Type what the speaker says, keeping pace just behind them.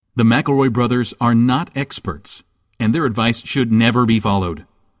The McElroy brothers are not experts, and their advice should never be followed.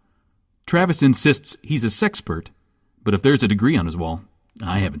 Travis insists he's a sexpert, but if there's a degree on his wall,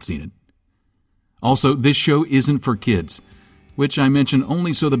 I haven't seen it. Also, this show isn't for kids, which I mention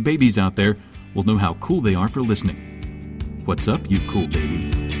only so the babies out there will know how cool they are for listening. What's up, you cool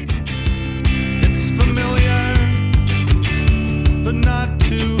baby? It's familiar, but not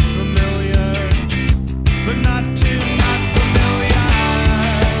too familiar, but not too not familiar.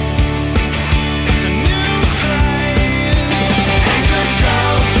 It's a new craze. Hey, good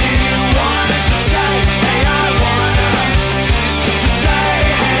girls, do you wanna just say, hey, I wanna? Just say,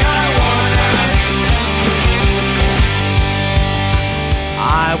 hey, I wanna.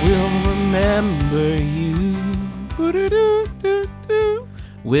 I will remember you.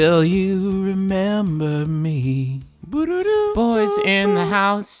 Will you remember me? Boys in the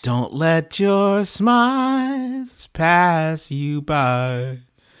house. Don't let your smiles pass you by.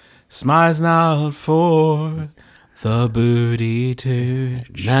 Smiles not for the booty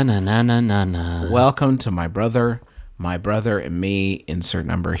church. Na na na na na na. Welcome to my brother and me, insert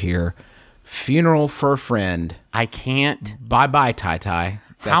number here. Funeral for a friend. I can't. Bye-bye, Ty.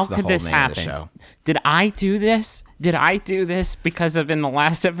 How could this happen? Did I do this? Because of in the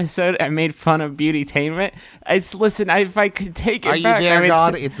last episode I made fun of Beautytainment? If I could take it back. Are you there,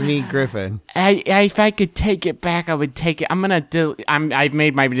 God? It's me, Griffin. If I could take it back, I would take it. I've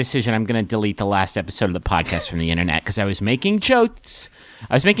made my decision. I'm gonna delete the last episode of the podcast from the internet because I was making jokes.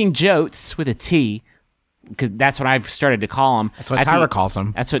 With a T. Because that's what I've started to call them. That's what Tyra calls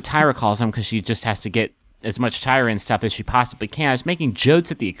them. That's what Tyra calls them because she just has to get as much Tyra and stuff as she possibly can. I was making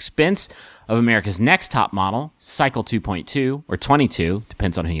jokes at the expense of America's Next Top Model, Cycle 2.2 or 22,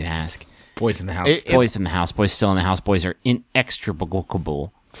 depends on who you ask. Boys in the house. Boys in the house. Boys still in the house. Boys are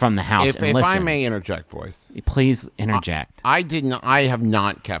inextricable from the house. If I may interject, boys. Please interject. I have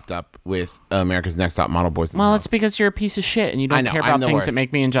not kept up with America's Next Top Model Boys in the house. Well, it's because you're a piece of shit and you don't care about things that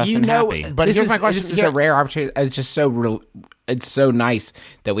make me and Justin happy. But here's my question. This is a rare opportunity. It's just so real. It's so nice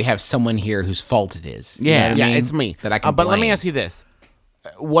that we have someone here whose fault it is. Yeah, you know what I mean? It's me. That I can But let me blame. ask you this.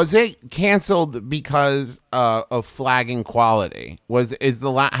 Was it canceled because of flagging quality? Has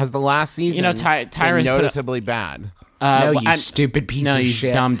the last season Tyra's been noticeably bad? No, you stupid piece of you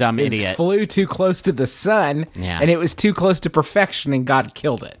shit. dumb It idiot. flew too close to the sun, and it was too close to perfection, and God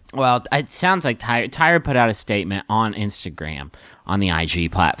killed it. Well, it sounds like Tyra put out a statement on Instagram, on the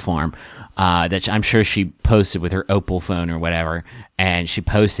IG platform, that I'm sure she posted with her Opal phone or whatever, and she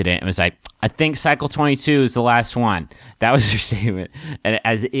posted it and was like, I think Cycle 22 is the last one. That was her statement, and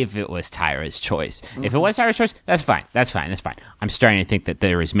as if it was Tyra's choice. Mm-hmm. If it was Tyra's choice, that's fine. I'm starting to think that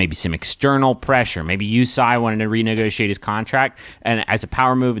there is maybe some external pressure. Maybe Usai wanted to renegotiate his contract, and as a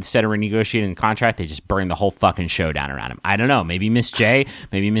power move, instead of renegotiating the contract, they just burned the whole fucking show down around him. I don't know. Maybe Miss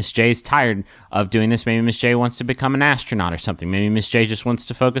J's tired of doing this. Maybe Miss J wants to become an astronaut or something. Maybe Miss J just wants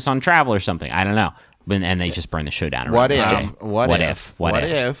to focus on travel or something. I don't know. And they just burned the show down around Miss J.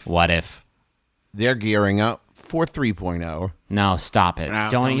 What if they're gearing up for 3.0? No, stop it. No,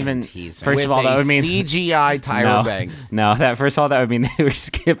 don't even tease me. First of all, that would mean CGI Tyra Banks. No, first of all, that would mean they were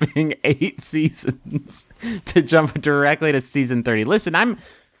skipping 8 seasons to jump directly to season 30. Listen,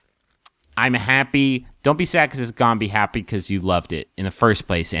 I'm happy. Don't be sad because it's gone. Be happy because you loved it in the first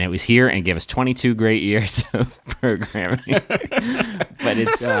place, and it was here and gave us 22 great years of programming. But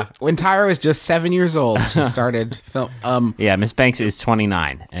it's when Tyra was just 7 years old, she started film. Yeah, Miss Banks is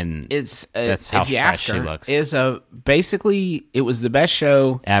 29, and that's how if you fresh ask she her, looks. Basically, it was the best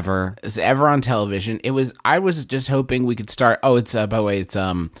show ever on television. It was. I was just hoping we could start. Oh, it's by the way, it's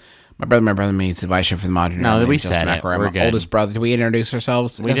My brother and me. It's the advice show for the modern. No, we said it. We're my good. oldest brother. Did we introduce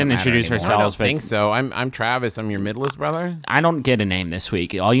ourselves? We didn't introduce ourselves. I don't but think so. I'm Travis. I'm your middlest brother. I don't get a name this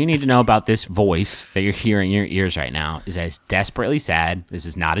week. All you need to know about this voice that you're hearing in your ears right now is that it's desperately sad. This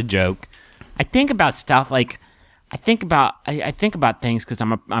is not a joke. I think about stuff like I think about things because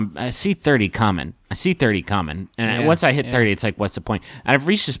I see 30 coming. And once I hit 30, it's like, what's the point? And I've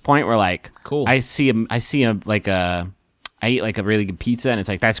reached this point where like, cool. I eat like a really good pizza and it's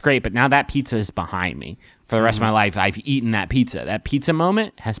like, that's great. But now that pizza is behind me for the rest of my life. I've eaten that pizza. That pizza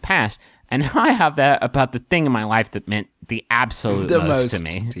moment has passed. And now I have that about the thing in my life that meant the absolute most to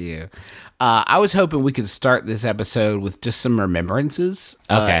me. To you. I was hoping we could start this episode with just some remembrances.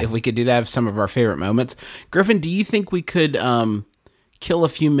 Okay. If we could do that of some of our favorite moments. Griffin, do you think we could kill a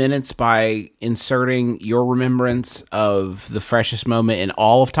few minutes by inserting your remembrance of the freshest moment in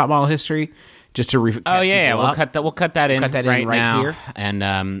all of Top Model history? Just to we'll cut that in right now. Here.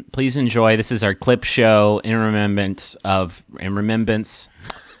 And please enjoy. This is our clip show in remembrance of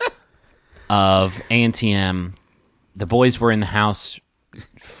ANTM. The boys were in the house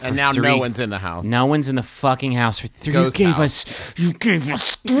And now no one's in the house. No one's in the fucking house for 3. Ghost You house. gave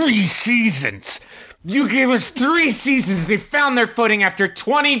us 3 seasons. You gave us 3 seasons. They found their footing after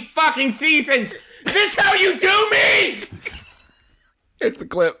 20 fucking seasons. This how you do me? It's the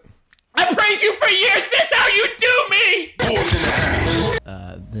clip. I praised you for years. This how you do me?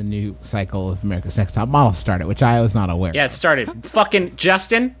 The new cycle of America's Next Top Model started, which I was not aware. Yeah, it started. Fucking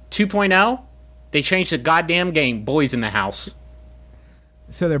Justin 2.0. They changed the goddamn game. Boys in the house.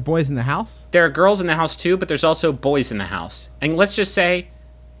 So there are boys in the house? There are girls in the house too, but there's also boys in the house. And let's just say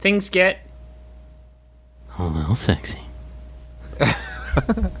things get a little sexy.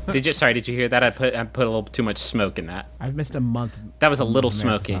 Did you hear that? I put a little too much smoke in that. I've missed a month. That was a little America's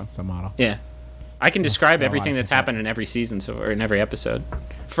smoky. Next Top Model. Yeah. I can describe well, everything I that's think happened in every season or in every episode.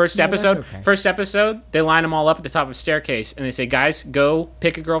 First Yeah, that's episode, okay. they line them all up at the top of a staircase and they say, guys, go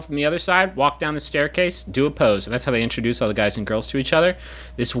pick a girl from the other side, walk down the staircase, do a pose. And that's how they introduce all the guys and girls to each other.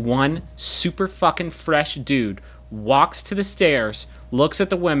 This one super fucking fresh dude walks to the stairs, looks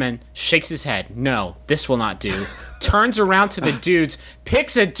at the women, shakes his head. No, this will not do. Turns around to the dudes,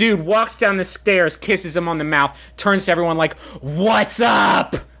 picks a dude, walks down the stairs, kisses him on the mouth, turns to everyone like, what's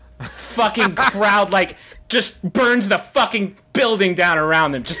up? Fucking crowd like just burns the fucking building down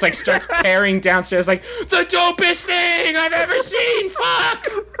around them, just like starts tearing downstairs like the dopest thing I've ever seen. Fuck.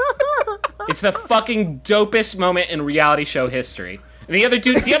 It's the fucking dopest moment in reality show history. And the other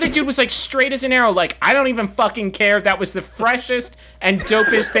dude was like straight as an arrow, like I don't even fucking care. That was the freshest and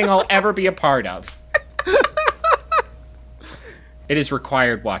dopest thing I'll ever be a part of. It is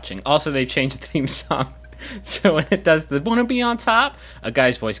required watching. Also, they've changed the theme song. So when it does the "Wanna Be on Top," a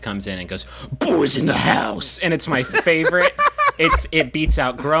guy's voice comes in and goes, "Boys in the house," and it's my favorite. It beats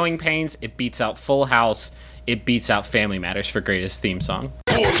out Growing Pains. It beats out Full House. It beats out Family Matters for greatest theme song.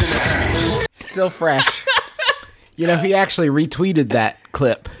 Still fresh. You know, he actually retweeted that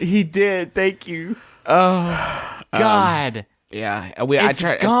clip. He did. Thank you. Oh God. Yeah, It's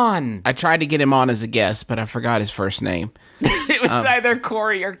gone. I tried to get him on as a guest, but I forgot his first name. It was either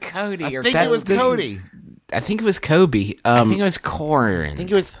Corey or Cody. I think it was Cody. I think it was Kobe. I think it was Corey. I think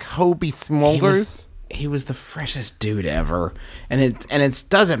it was Kobe Smulders. He was the freshest dude ever, and it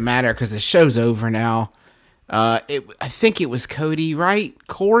doesn't matter because the show's over now. I think it was Cody, right?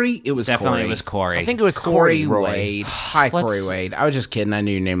 Corey? It was Definitely Corey. it was Corey. I think it was Corey Roy. Wade. Hi, Corey Wade. I was just kidding. I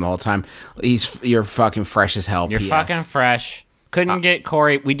knew your name the whole time. You're fucking fresh as hell. You're PS. fucking fresh. Couldn't get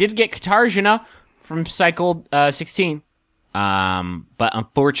Corey. We did get Katarzyna from Cycle 16. But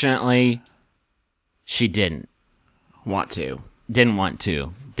unfortunately, she didn't want to.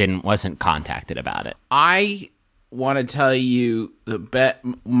 Wasn't contacted about it. I want to tell you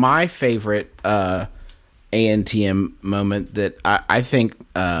my favorite ANTM moment that I think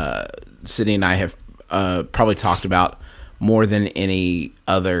Sydney and I have probably talked about more than any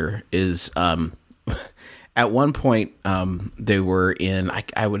other is at one point they were in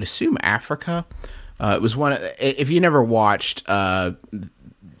I would assume Africa. It was if you never watched the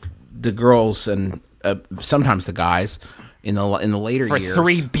girls and sometimes the guys in the later For years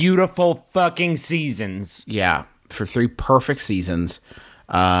 3 beautiful fucking seasons. Yeah, for 3 perfect seasons.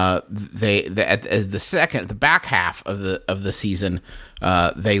 At the back half of the season,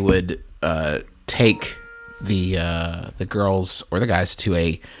 they would take the girls or the guys to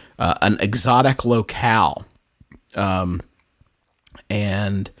an exotic locale, and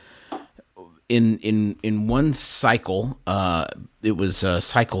in one cycle, it was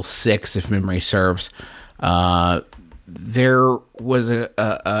cycle 6 if memory serves. There was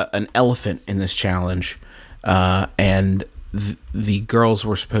an elephant in this challenge, and the girls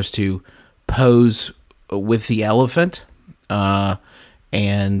were supposed to pose with the elephant,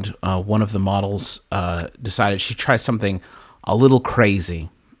 and one of the models decided she'd try something a little crazy,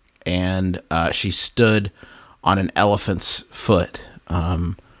 and she stood on an elephant's foot.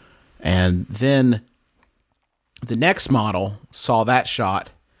 And then the next model saw that shot,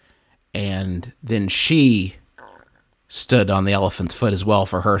 and then she stood on the elephant's foot as well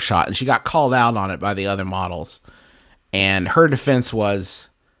for her shot, and she got called out on it by the other models. And her defense was,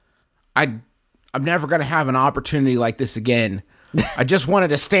 I'm never going to have an opportunity like this again. I just wanted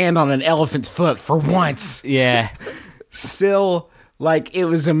to stand on an elephant's foot for once. Yeah. Still, like, it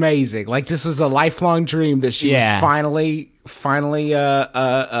was amazing. Like, this was a lifelong dream that she was finally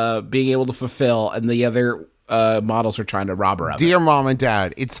being able to fulfill, and the other models were trying to rob her of it. Dear Mom and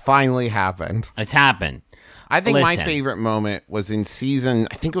Dad, it's finally happened. It's happened. I think my Listen. favorite moment was in season,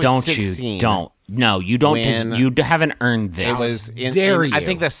 I think it was Don't 16. you? Don't. No, you don't. When You haven't earned this. It was Dare I you.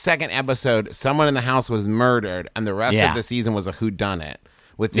 think the second episode, someone in the house was murdered, and the rest Yeah. of the season was a whodunit.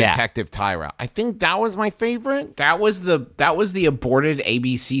 with Yeah. Detective Tyra. I think that was my favorite. That was the aborted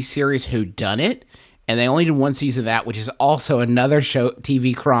ABC series Who Done It, and they only did one season of that, which is also another show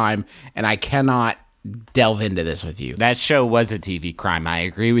TV crime, and I cannot delve into this with you. That show was a TV crime. I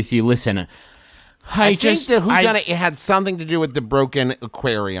agree with you. Listen, I think the whodunit it had something to do with the broken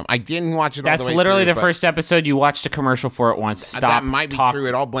aquarium. I didn't watch it all That's the way literally through, the but first episode. You watched a commercial for it once. Stop. that might be true.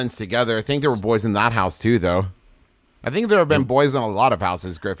 It all blends together. I think there were boys in that house too, though. I think there have been boys in a lot of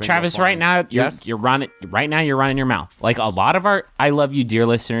houses, Griffin. Travis, right now, you're running. Right now, you're running your mouth. Like a lot of our, I love you, dear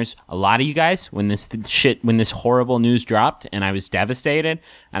listeners. A lot of you guys, when this horrible news dropped, and I was devastated,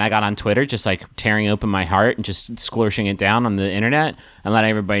 and I got on Twitter, just like tearing open my heart and just splurging it down on the internet, and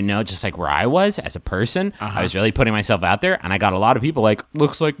letting everybody know, just like where I was as a person. I was really putting myself out there, and I got a lot of people like,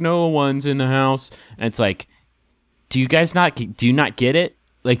 looks like no one's in the house, and it's like, do you not get it?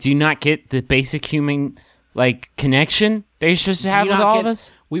 Like, do you not get the basic human connection that you're supposed to have with all of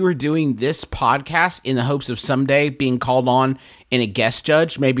us? We were doing this podcast in the hopes of someday being called on in a guest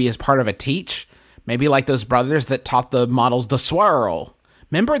judge, maybe as part of a teach, maybe like those brothers that taught the models the swirl.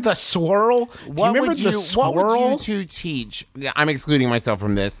 Remember the swirl? What would you two teach? Yeah, I'm excluding myself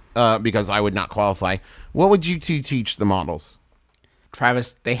from this because I would not qualify. What would you two teach the models?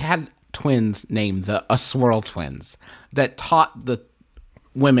 Travis, they had twins named the swirl twins that taught the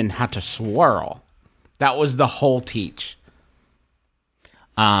women how to swirl. That was the whole teach.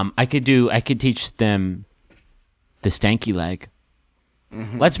 I could teach them the stanky leg.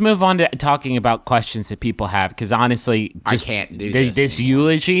 Let's move on to talking about questions that people have, because honestly, just I can't do this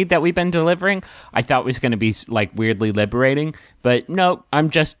eulogy that we've been delivering, I thought was going to be like weirdly liberating, but no,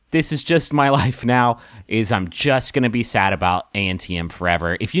 this is just my life now, I'm just going to be sad about ANTM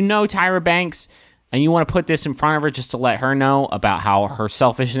forever. If you know Tyra Banks and you want to put this in front of her just to let her know about how her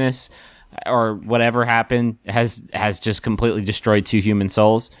selfishness or whatever happened has just completely destroyed two human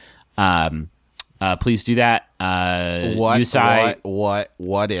souls, please do that.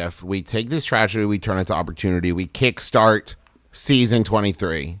 What if we take this tragedy, we turn it to opportunity, we kickstart season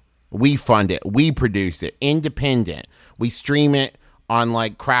 23, we fund it, we produce it, independent, we stream it on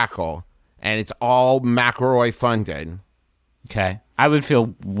like Crackle, and it's all McElroy funded. Okay, I would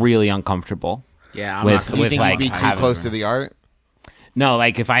feel really uncomfortable. Yeah, Do you think you'd be too close to the art? No,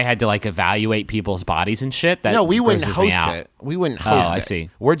 like if I had to like evaluate people's bodies and shit. That No, we wouldn't grosses me host out. it. We wouldn't host it. I see.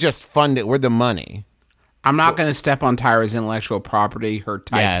 We're just funded. We're the money. I'm not going to step on Tyra's intellectual property, her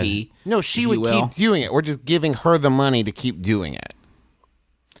type P. No, she if would you will. keep doing it. We're just giving her the money to keep doing it.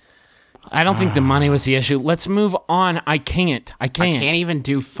 I don't think the money was the issue. Let's move on. I can't. I can't even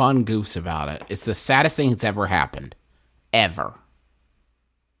do fun goofs about it. It's the saddest thing that's ever happened. Ever.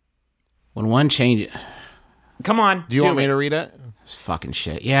 When one changes... Come on. Do you want me to read it? It's fucking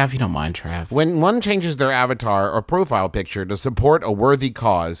shit. Yeah, if you don't mind, Trav. When one changes their avatar or profile picture to support a worthy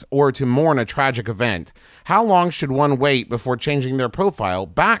cause or to mourn a tragic event, how long should one wait before changing their profile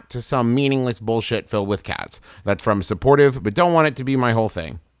back to some meaningless bullshit filled with cats? That's from supportive, but don't want it to be my whole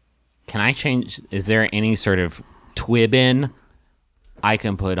thing. Can I change? Is there any sort of twibbin I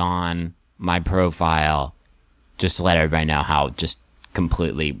can put on my profile just to let everybody know how just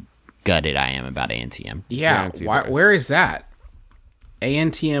completely gutted I am about ANTM? Yeah, where is that?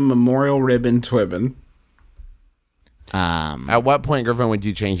 ANTM Memorial Ribbon Twibbin. At what point, Griffin, would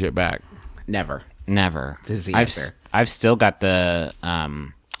you change it back? Never. Never. This is the answer. I've still got the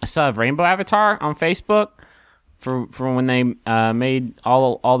I still have Rainbow Avatar on Facebook for when they made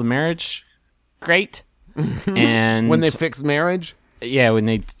all the marriage great. And When they fixed marriage? yeah, when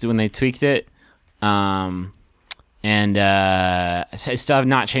they tweaked it, and I still have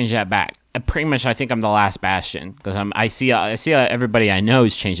not changed that back. Pretty much, I think I'm the last bastion because I see everybody I know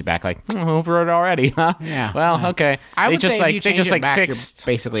has changed it back. Like over it already, huh? Yeah. Well, okay. I They would just say like if you they change just it like back, fixed.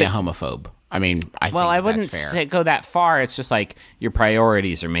 you're basically a homophobe. I mean, I think I that's wouldn't fair. go that far. It's just like your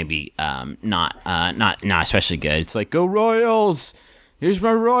priorities are maybe not especially good. It's like go Royals. Here's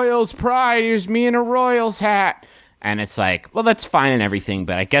my Royals pride. Here's me in a Royals hat. And it's like, well, that's fine and everything,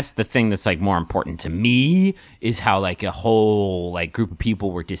 but I guess the thing that's like more important to me is how like a whole like group of people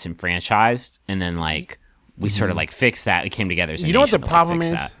were disenfranchised, and then like we sort of like fixed that. We came together as a You know what the nation to, like, problem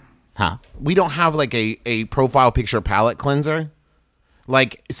fix is? that. Huh? We don't have like a profile picture palette cleanser.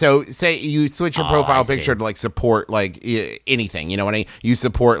 Like, so say you switch your profile I see. picture to like support like anything, you know what I mean? You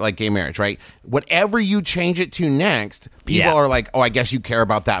support like gay marriage, right? Whatever you change it to next, people Yeah. are like, oh, I guess you care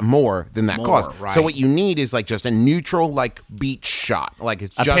about that more than that cause. right. So what you need is like just a neutral like beach shot. Like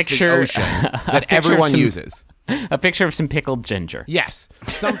it's just picture- the ocean that picture of everyone some- uses. A picture of some pickled ginger. Yes.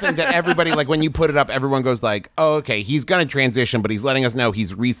 Something that everybody, like when you put it up, everyone goes like, oh, okay, he's going to transition, but he's letting us know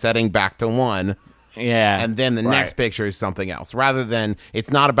he's resetting back to one. Yeah. And then the next picture is something else, rather than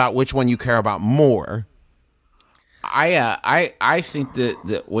it's not about which one you care about more. I think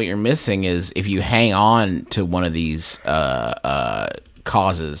that what you're missing is if you hang on to one of these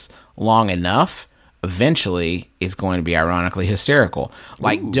causes long enough, eventually it's going to be ironically hysterical.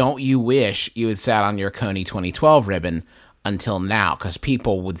 Like, don't you wish you had sat on your Coney 2012 ribbon until now? Because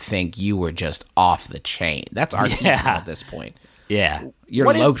people would think you were just off the chain. That's our teaching at this point. Yeah.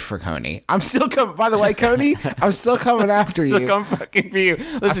 You're loked for Coney. I'm still coming. By the way, Coney, I'm still coming after you. Still coming fucking for you.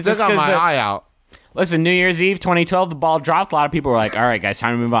 I Listen, still got my eye out. Listen, New Year's Eve 2012, the ball dropped. A lot of people were like, all right, guys,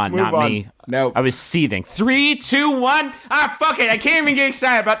 time to move on. Not on. me. Nope. I was seething. 3, 2, 1. Fuck it. I can't even get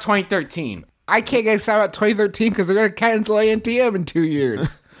excited about 2013. I can't get excited about 2013 because they're going to cancel ANTM in 2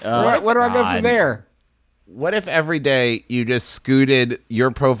 years. Where do I go from there? What if every day you just scooted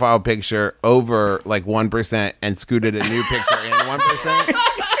your profile picture over like 1% and scooted a new picture in 1%?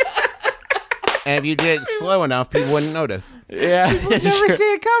 And if you did it slow enough, people wouldn't notice. Yeah. Never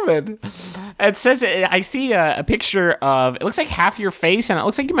see it coming. It says, I see a picture of, it looks like half your face, and it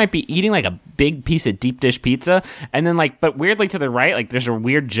looks like you might be eating like a big piece of deep dish pizza. And then but weirdly to the right, like there's a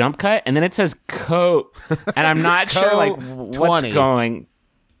weird jump cut, and then it says coat. And I'm not sure like what's 20. going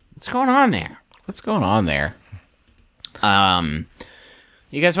on there. What's going on there?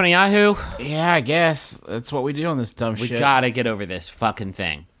 You guys want a Yahoo? Yeah, I guess. That's what we do on this dumb We shit. gotta get over this fucking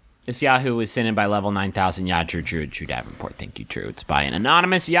thing. This Yahoo was sent in by level 9000 Drew Davenport. Thank you, Drew. It's by an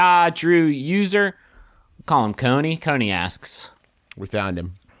anonymous Drew user. We'll call him Coney. Coney asks, We found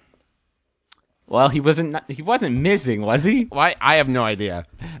him. well, he wasn't missing, was he? Why? I have no idea.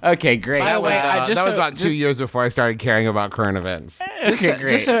 Okay, great. By the way, That was about 2 years before I started caring about current events. Okay,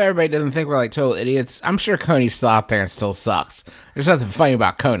 great. Just so everybody doesn't think we're like total idiots, I'm sure Coney's still out there and still sucks. There's nothing funny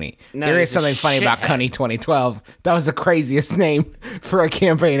about Coney. No, there is he's a something funny about shithead. Coney 2012. That was the craziest name for a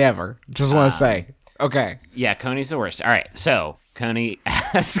campaign ever. Just want to say. Okay. Yeah, Coney's the worst. All right, so Coney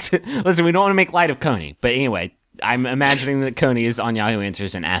asks, listen, we don't want to make light of Coney, but anyway, I'm imagining that Coney is on Yahoo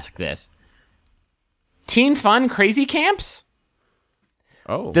Answers and ask this. Teen fun crazy camps?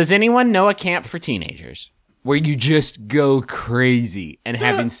 Oh. Does anyone know a camp for teenagers where you just go crazy and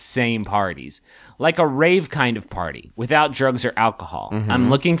have insane parties? Like a rave kind of party without drugs or alcohol. I'm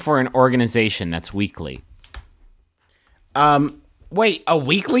looking for an organization that's weekly. Wait, a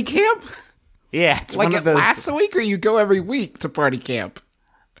weekly camp? Yeah, it's Like one it of those. lasts a week or you go every week to party camp?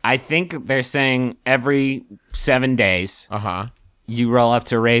 I think they're saying every 7 days Uh-huh. you roll up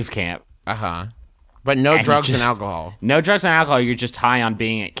to rave camp. Uh-huh. But no And drugs just- and alcohol. No drugs and alcohol. You're just high on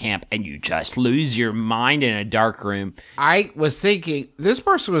being at camp, and you just lose your mind in a dark room. I was thinking this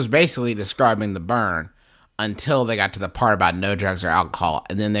person was basically describing the burn until they got to the part about no drugs or alcohol,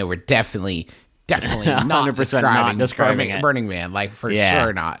 and then they were definitely not 100% not describing it. Burning Man, like for Yeah.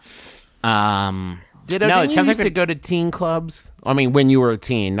 sure not. Did No, it it sounds like used to go to teen clubs? I mean, when you were a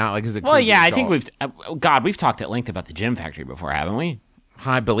teen, not like as a Well, creepy yeah, I adult. think we've talked at length about the Gym Factory before, haven't we?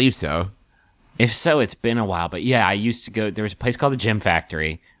 I believe so. If so, it's been a while. But yeah, I used to go. There was a place called the Gym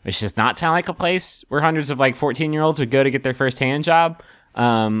Factory, which does not sound like a place where hundreds of 14-year-olds would go to get their first hand job.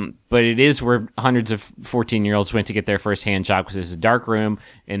 But it is where hundreds of 14-year-olds went to get their first hand job because there's a dark room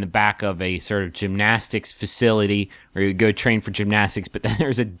in the back of a sort of gymnastics facility where you would go train for gymnastics. But then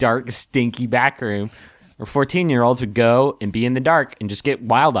there's a dark, stinky back room where 14-year-olds would go and be in the dark and just get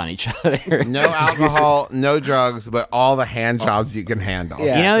wild on each other. No alcohol, no drugs, but all the hand jobs you can handle.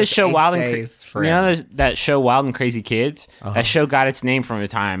 Yeah. You know the just show Wild and HJs you know that show Wild and Crazy Kids? That show got its name from the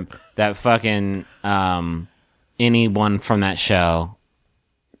time that fucking anyone from that show,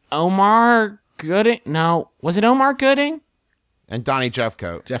 Omar Gooding? No, was it Omar Gooding? And Donnie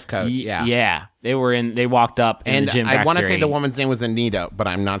Jeffcoat. Jeff Coat, yeah. Yeah. They walked up in And the Gym I want to Factory. say the woman's name was Anita, but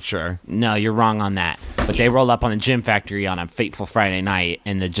I'm not sure. No, you're wrong on that. But they rolled up on the Gym Factory on a fateful Friday night,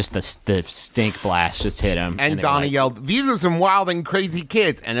 and the stink blast just hit them. And Donnie yelled, "These are some wild and crazy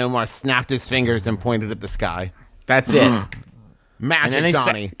kids!" And Omar snapped his fingers and pointed at the sky. That's it. Magic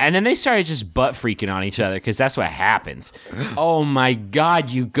Donnie. And then they started just butt freaking on each other because that's what happens. Oh my God,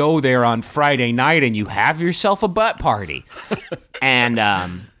 you go there on Friday night and you have yourself a butt party.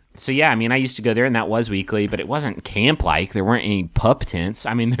 And so, yeah, I mean, I used to go there and that was weekly, but it wasn't camp-like. There weren't any pup tents.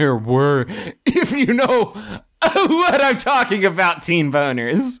 I mean, there were, if you know what I'm talking about, teen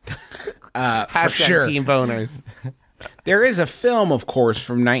boners. Hashtag sure. Team Boners. There is a film, of course,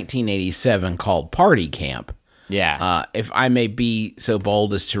 from 1987 called Party Camp. Yeah. If I may be so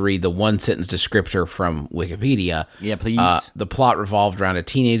bold as to read the one-sentence descriptor from Wikipedia. Yeah, please. The plot revolved around a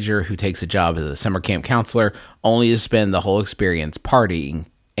teenager who takes a job as a summer camp counselor, only to spend the whole experience partying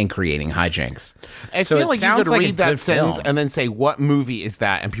and creating hijinks. I So feel it like you sounds could like a read that good sentence film. and then say, what movie is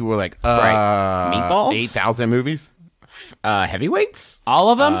that? And people were like, Meatballs? 8,000 movies? Heavyweights? All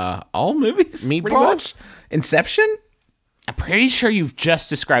of them? All movies? pretty Meatballs? much? Inception? I'm pretty sure you've just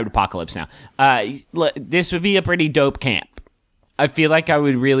described Apocalypse Now. This would be a pretty dope camp. I feel like I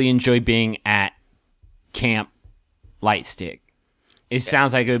would really enjoy being at Camp Lightstick. It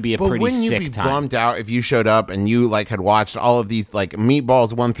sounds like it would be a But pretty wouldn't you be sick time. bummed out if you showed up and you like had watched all of these like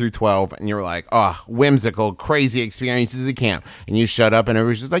Meatballs 1 through 12 and you were like, oh, whimsical, crazy experiences at camp. And you showed up and it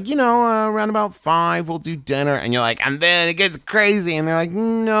was just like, around about 5, we'll do dinner. And you're like, and then it gets crazy. And they're like,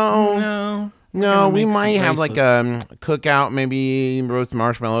 no, we might have like a cookout, maybe roast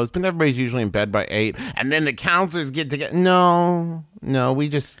marshmallows, but everybody's usually in bed by 8. And then the counselors get together. No, we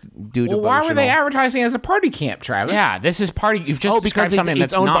just do devotional. Why were they advertising as a party camp, Travis? Yeah, this is party. You've just because described something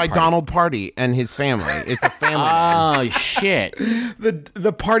it's that's owned not by party. Donald Party and his family. It's a family. man. Oh shit!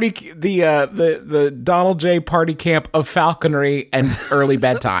 The party, the Donald J. Party Camp of falconry and early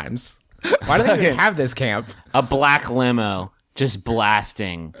bedtimes. Why do they even have this camp? A black limo just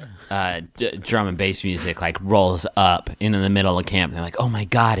blasting drum and bass music like rolls up into the middle of camp. And they're like, "Oh my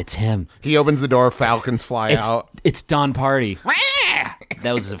god, it's him! He opens the door, falcons fly out. It's Don Party."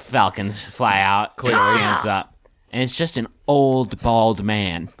 Those the falcons fly out. He stands up, and it's just an old bald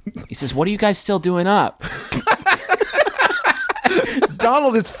man. He says, "What are you guys still doing up?"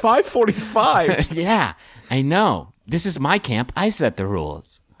 Donald, it's 5:45. Yeah, I know. This is my camp. I set the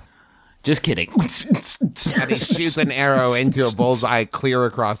rules. Just kidding. And he shoots an arrow into a bullseye clear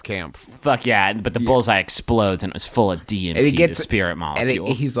across camp. Fuck yeah, but the bullseye explodes and it was full of DMT, And he gets the spirit molecule.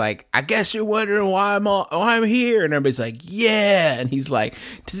 And he's like, I guess you're wondering why I'm here. And everybody's like, yeah. And he's like,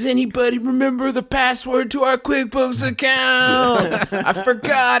 does anybody remember the password to our QuickBooks account? I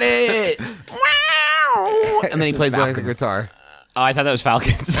forgot it. And then he plays the electric guitar. Oh, I thought that was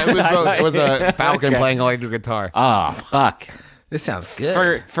Falcons. It was both. It was a falcon playing electric guitar. Oh, fuck. This sounds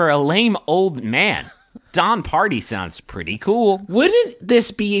good. For a lame old man, Don Party sounds pretty cool. Wouldn't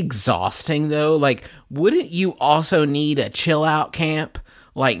this be exhausting though? Like, wouldn't you also need a chill out camp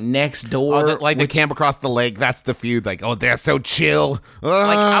like next door? The camp across the lake. That's the feud. Like, oh, they're so chill.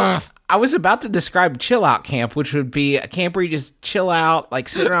 Like I was about to describe chill out camp, which would be a camp where you just chill out, like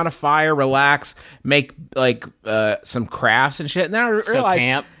sit around a fire, relax, make like some crafts and shit. And then I realized,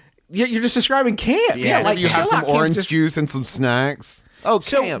 camp. You're just describing camp. Yeah, like you have chill some out camp orange just- juice and some snacks. Oh,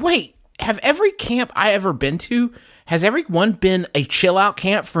 So camp. wait, have every camp I ever been to, has every one been a chill out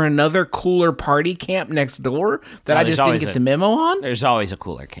camp for another cooler party camp next door that No, I there's just didn't always get the memo on? There's always a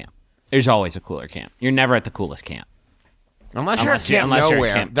cooler camp. You're never at the coolest camp. Unless you're at Camp unless you're at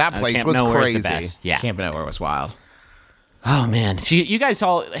Nowhere. Camp- That place Camp was Nowhere's the crazy. best. Yeah. Camp Nowhere was wild. Oh man, so you guys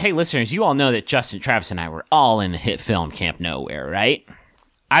all, hey listeners, you all know that Justin, Travis, and I were all in the hit film Camp Nowhere, right?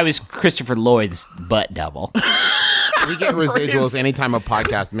 I was Christopher Lloyd's butt double. We get residuals anytime a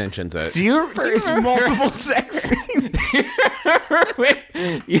podcast mentions it. Do you multiple sex scenes.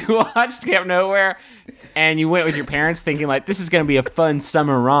 you watched Camp Nowhere and you went with your parents thinking like this is going to be a fun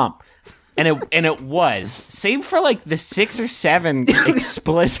summer romp. And it was, save for like the 6 or 7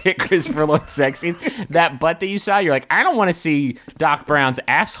 explicit Christopher Lloyd sex scenes. That butt that you saw, you're like, I don't want to see Doc Brown's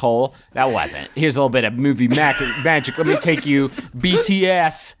asshole. That wasn't. Here's a little bit of movie magic. Let me take you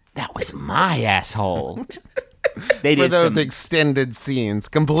BTS. That was my asshole. They For did those some, extended scenes,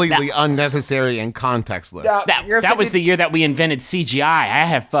 completely unnecessary and contextless. that was the year that we invented CGI. I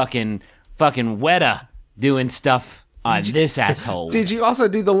had fucking Weta doing stuff on this asshole. Did you also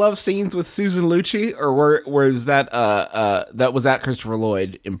do the love scenes with Susan Lucci, or was that Christopher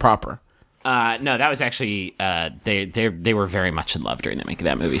Lloyd improper? No, that was actually they were very much in love during the making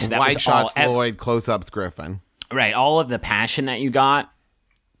of that movie. So that Wide was shots, all, Lloyd, close-ups, Griffin. right. All of the passion that you got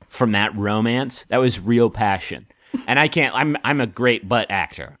from that romance, that was real passion. And I can't. I'm a great butt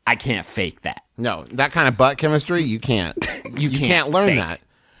actor. I can't fake that. No, that kind of butt chemistry, you can't. You can't learn fake. that.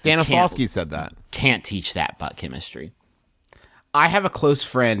 Stanislavski said that. Can't teach that butt chemistry. I have a close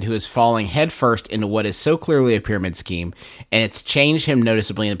friend who is falling headfirst into what is so clearly a pyramid scheme, and it's changed him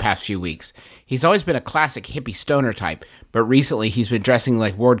noticeably in the past few weeks. He's always been a classic hippie stoner type, but recently he's been dressing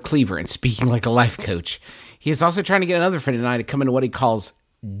like Ward Cleaver and speaking like a life coach. He is also trying to get another friend and I to come into what he calls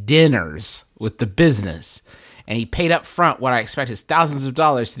dinners with the business, and he paid up front what I expect is thousands of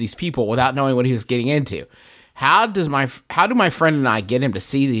dollars to these people without knowing what he was getting into. How do my friend and I get him to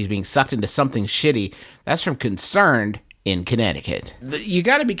see that he's being sucked into something shitty? That's from Concerned in Connecticut. You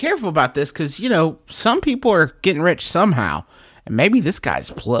got to be careful about this because, some people are getting rich somehow. And maybe this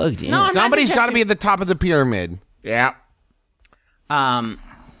guy's plugged in. Somebody's got to be at the top of the pyramid. Yeah.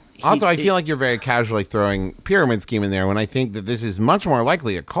 Also, I feel like you're very casually throwing pyramid scheme in there when I think that this is much more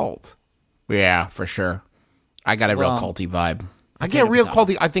likely a cult. Yeah, for sure. I got a real culty vibe. I get real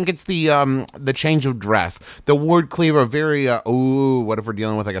culty. I think it's the change of dress. The word cleaver very, what if we're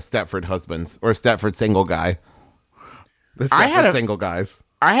dealing with like a Stepford husband or a Stepford single guy? The Stepford single guys.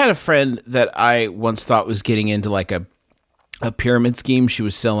 I had a friend that I once thought was getting into like a pyramid scheme. She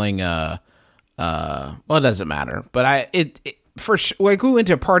was selling, well, it doesn't matter. But we went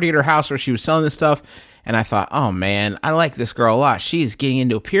to a party at her house where she was selling this stuff. And I thought, oh man, I like this girl a lot. She is getting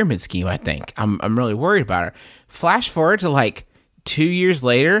into a pyramid scheme, I think. I'm really worried about her. Flash forward to like 2 years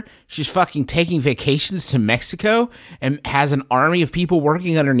later, she's fucking taking vacations to Mexico and has an army of people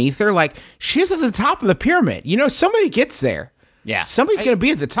working underneath her. Like, she's at the top of the pyramid. You know, somebody gets there. Yeah. Somebody's going to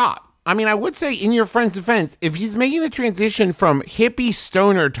be at the top. I mean, I would say in your friend's defense, if he's making the transition from hippie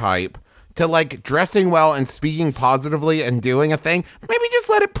stoner type to like dressing well and speaking positively and doing a thing, maybe just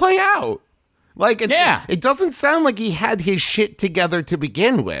let it play out. Like, it doesn't sound like he had his shit together to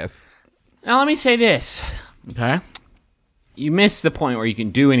begin with. Now, let me say this. Okay. You missed the point where you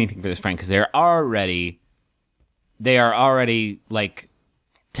can do anything for this friend because they are already like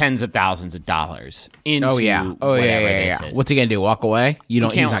tens of thousands of dollars into whatever this is. What's he gonna do? Walk away? He's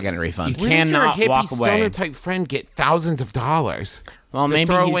not getting a refund. You cannot Where did your walk hippie away. stoner type friend get thousands of dollars? Well, to maybe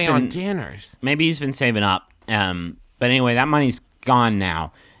throw he's away been, on dinners. Maybe he's been saving up. But anyway, that money's gone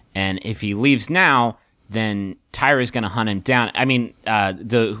now, and if he leaves now, then Tyra's gonna hunt him down. I mean,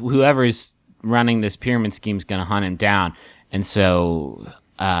 whoever's running this pyramid scheme is gonna hunt him down, and so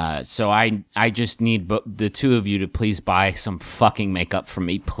I just need the two of you to please buy some fucking makeup for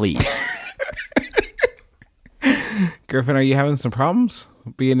me, please. Griffin, are you having some problems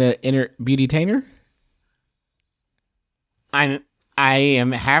being an inner beauty tainer? I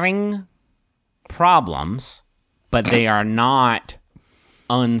am having problems, but they are not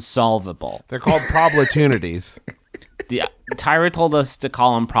unsolvable. They're called problemtunities. Tyra told us to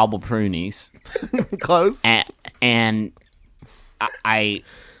call them probableprunies. Close. And I,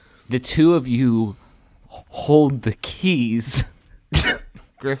 the two of you hold the keys.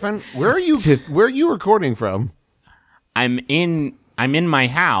 Griffin, where are you recording from? I'm in my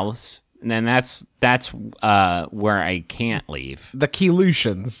house, and then that's where I can't leave. The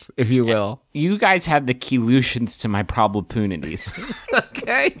Keolutions, if you will. You guys have the kelutions to my probleprunities.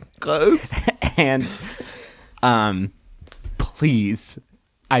 Okay, close. And please,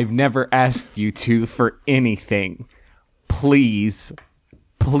 I've never asked you to for anything. Please,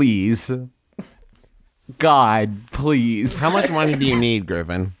 God, please. How much money do you need,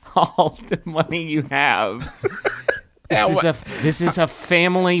 Griffin? All the money you have. This is a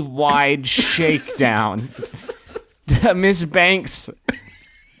family-wide shakedown. Miss Banks.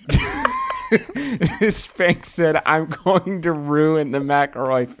 Miss Banks said, "I'm going to ruin the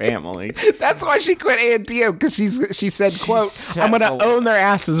McElroy family." That's why she quit ANTM, because she said, quote, "I'm going to own their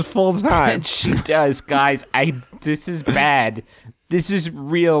asses full time." And she does, guys. This is bad. This is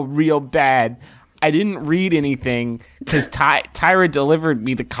real bad. I didn't read anything because Tyra delivered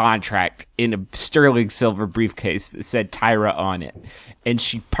me the contract in a sterling silver briefcase that said Tyra on it. And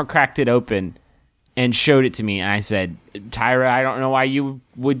she cracked it open and showed it to me. And I said, "Tyra, I don't know why you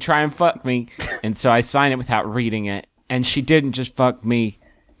would try and fuck me." And so I signed it without reading it. And she didn't just fuck me.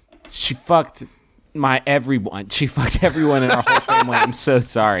 She fucked everyone. She fucked everyone in our whole family. I'm so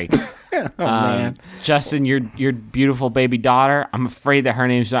sorry. Man. Justin, your beautiful baby daughter, I'm afraid that her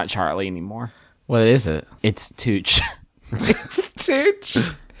name's not Charlie anymore. What is it? It's Tooch. It's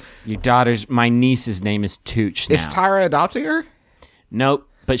Tooch. My niece's name is Tooch now. Is Tyra adopting her? Nope,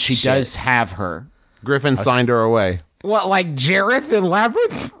 but she does have her. Griffin signed her away. What, like Jareth in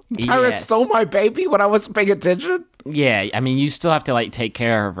Labyrinth? Tyra Yes. stole my baby when I wasn't paying attention? Yeah, I mean, you still have to take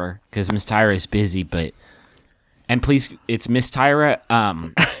care of her because Miss Tyra is busy, but... And please, it's Miss Tyra.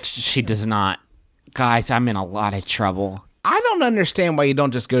 She does not... Guys, I'm in a lot of trouble. I don't understand why you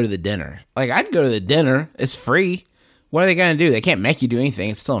don't just go to the dinner. Like, I'd go to the dinner. It's free. What are they going to do? They can't make you do anything.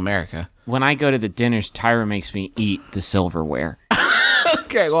 It's still America. When I go to the dinners, Tyra makes me eat the silverware.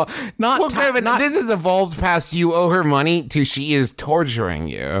 Okay, well, Griffin, this has evolved past you owe her money to she is torturing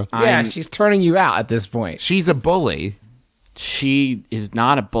you. Yeah, she's turning you out at this point. She's a bully. She is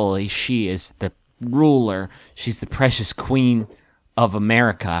not a bully. She is the ruler. She's the precious queen of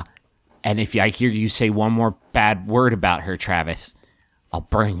America. And if I hear you say one more bad word about her, Travis, I'll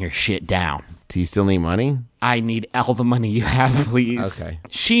burn your shit down. Do you still need money? I need all the money you have, please. Okay.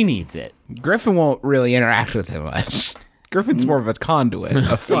 She needs it. Griffin won't really interact with him much. Griffin's more of a conduit,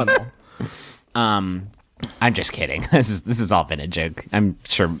 a funnel. I'm just kidding. This has all been a joke. I'm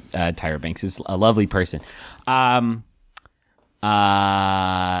sure Tyra Banks is a lovely person.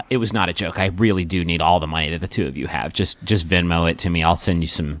 It was not a joke. I really do need all the money that the two of you have. Just Venmo it to me. I'll send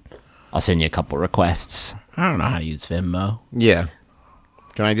you a couple requests. I don't know how to use Venmo. Yeah.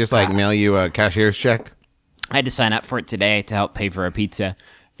 Can I just mail you a cashier's check? I had to sign up for it today to help pay for a pizza,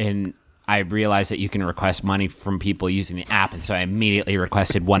 and I realized that you can request money from people using the app, and so I immediately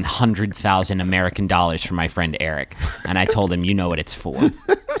requested 100,000 American dollars from my friend Eric, and I told him, you know what it's for. What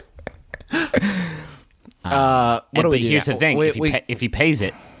do we But do here's now? the thing: if he pays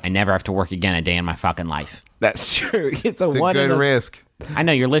it, I never have to work again a day in my fucking life. That's true. It's It's a one good in a- risk. I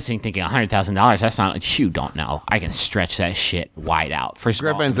know you're listening, thinking $100,000. That's not. You don't know. I can stretch that shit wide out. First of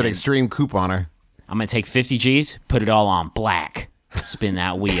all, Griffin's an extreme couponer. I'm gonna take 50 G's, put it all on black, spin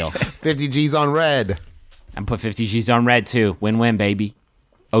that wheel, 50 G's on red. and put 50 G's on red too. Win-win, baby.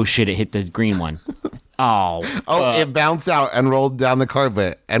 Oh shit! It hit the green one. Oh, It bounced out and rolled down the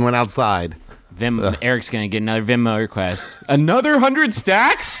carpet and went outside. Eric's gonna get another Venmo request. Another 100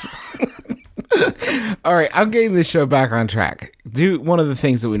 stacks? All right, I'm getting this show back on track. Do one of the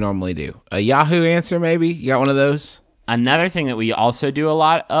things that we normally do. A Yahoo answer, maybe? You got one of those? Another thing that we also do a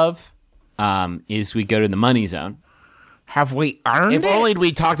lot of is we go to the money zone. Have we earned If it? only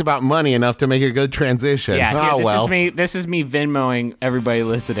we talked about money enough to make a good transition. Yeah, Oh, here, well. this is me Venmoing everybody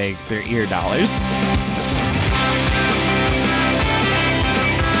listening their ear dollars.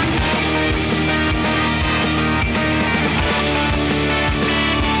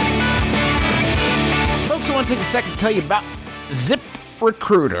 Folks, I want to take a second to tell you about Zip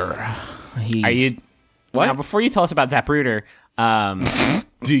Recruiter. Are you? What? Now, before you tell us about Zapruder,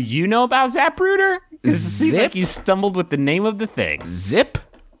 do you know about Zapruder? 'Cause it seems Zip? like you stumbled with the name of the thing. Zip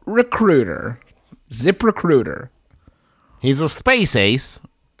Recruiter. Zip Recruiter. He's a space ace.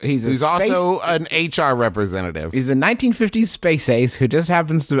 He's He's also an HR representative. He's a 1950s space ace who just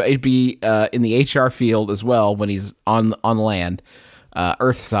happens to be in the HR field as well when he's on land,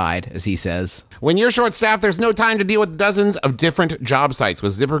 Earth side, as he says. When you're short-staffed, there's no time to deal with dozens of different job sites.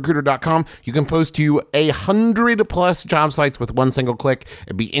 With ZipRecruiter.com, you can post to 100+ job sites with one single click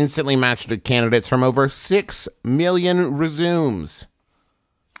and be instantly matched to candidates from over 6 million resumes.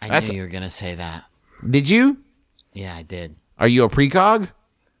 I knew you were gonna say that. Did you? Yeah, I did. Are you a precog?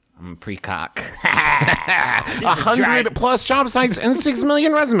 I'm a precock. 100+ job sites and 6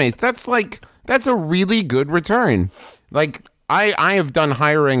 million resumes. That's a really good return. I have done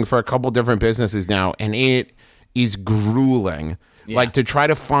hiring for a couple different businesses now, and it is grueling. Yeah. To try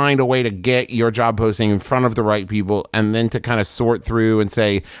to find a way to get your job posting in front of the right people, and then to kind of sort through and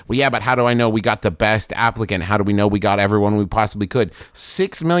say, well, yeah, but how do I know we got the best applicant? How do we know we got everyone we possibly could?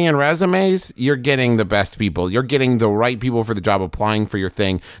 6 million resumes, you're getting the best people. You're getting the right people for the job applying for your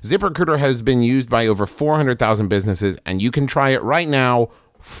thing. ZipRecruiter has been used by over 400,000 businesses, and you can try it right now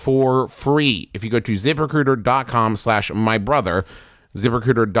for free. If you go to ZipRecruiter.com/mybrother,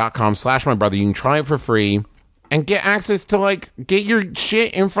 ZipRecruiter.com/mybrother, you can try it for free and get access to get your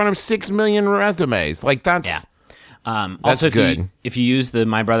shit in front of 6 million resumes. That's Yeah. Also, good. if you use the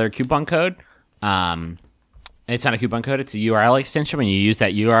My Brother coupon code, it's not a coupon code; it's a URL extension. When you use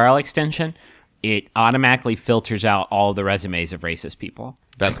that URL extension, it automatically filters out all the resumes of racist people.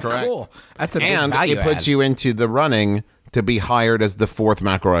 That's correct. Cool. That's a big And value it puts add. you into the running to be hired as the 4th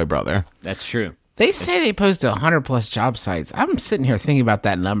McElroy brother. That's true. They say they post to 100+ job sites. I'm sitting here thinking about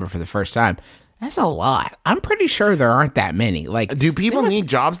that number for the first time. That's a lot. I'm pretty sure there aren't that many. Do people need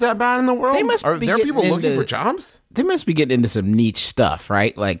jobs that bad in the world? They must Are be there people getting looking into- for jobs? They must be getting into some niche stuff,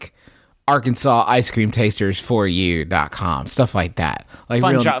 right? Like Arkansas ice cream tasters for you.com, stuff like that. Like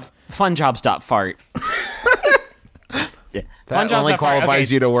Funjobs.fart. Yeah. That only qualifies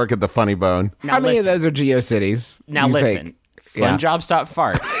you to work at the Funny Bone. Now How many of listen. those are GeoCities? Now you listen. think? Yeah.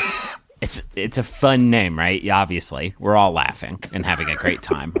 Funjobs.fart. It's a fun name, right? Yeah, obviously, we're all laughing and having a great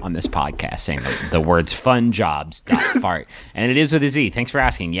time on this podcast saying the words funjobs.fart. And it is with a Z. Thanks for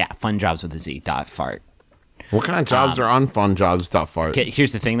asking. Yeah, funjobs with a Z. .fart. What kind of jobs are on funjobs.fart? Okay,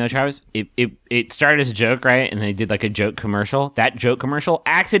 here's the thing, though, Travis. It started as a joke, right? And they did like a joke commercial. That joke commercial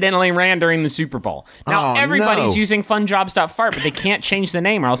accidentally ran during the Super Bowl. Now Oh, everybody's no. using funjobs.fart, but they can't change the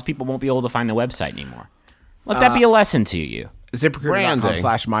name or else people won't be able to find the website anymore. Let that be a lesson to you. ZipRecruiter.com Branding.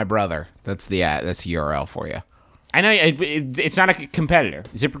 /mybrother. That's the URL for you. I know it's not a competitor.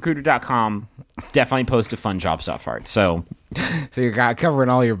 ZipRecruiter.com definitely post to funjobs.fart. So So you're covering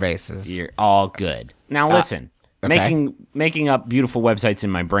all your bases. you're all good. Now listen, okay. making up beautiful websites in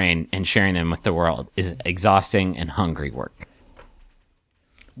my brain and sharing them with the world is exhausting and hungry work.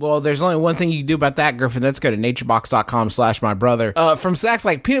 Well, there's only one thing you can do about that, Griffin. Let's go to naturebox.com /mybrother. From snacks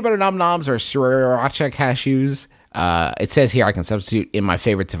like peanut butter nom noms or sriracha cashews, it says here I can substitute in my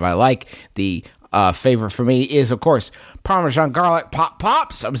favorites if I like. The favorite for me is, of course, Parmesan garlic pop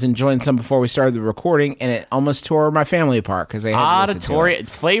pops. I was enjoying some before we started the recording, and it almost tore my family apart because they had to listen to Auditory it.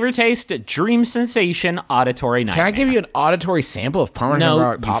 flavor taste, dream sensation, auditory nightmare. Can I give you an auditory sample of Parmesan No,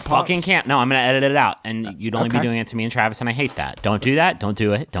 garlic you pop pops? fucking can't. No, I'm gonna edit it out, and you'd only be Okay. doing it to me and Travis, and I hate that. Don't do that. Don't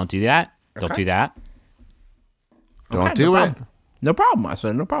do it. Don't do that. Don't do that. Don't do it. No problem. I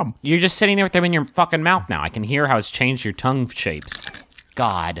said no problem. You're just sitting there with them in your fucking mouth now. I can hear how it's changed your tongue shapes.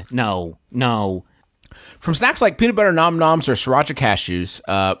 God, no. From snacks like peanut butter nom noms or sriracha cashews,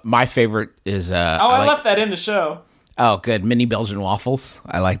 my favorite is. I left that in the show. Oh, good. Mini Belgian waffles.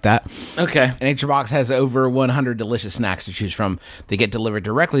 I like that. Okay. NatureBox has over 100 delicious snacks to choose from. They get delivered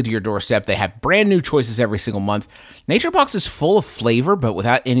directly to your doorstep. They have brand new choices every single month. NatureBox is full of flavor, but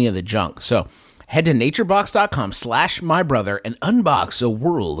without any of the junk. So head to naturebox.com/mybrother and unbox a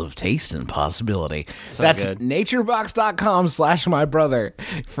world of taste and possibility. That's good. naturebox.com/mybrother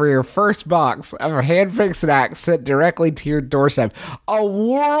for your first box of a hand-picked snack sent directly to your doorstep. A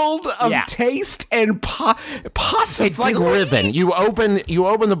world of taste and possibility. It's like ribbon. You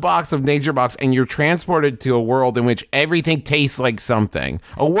open the box of Nature Box and you're transported to a world in which everything tastes like something.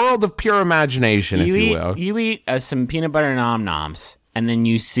 A world of pure imagination, if you will. You eat some peanut butter nom noms, and then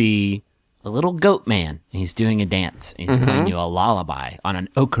you see a little goat man. And he's doing a dance. He's playing you a lullaby on an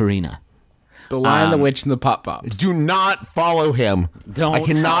ocarina. The Lion, the Witch, and the Pop Pops. Do not follow him. Don't. I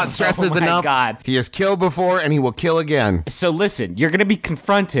cannot stress Oh this my enough. God. He has killed before and he will kill again. So listen, you're gonna be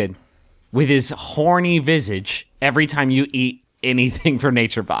confronted with his horny visage every time you eat anything from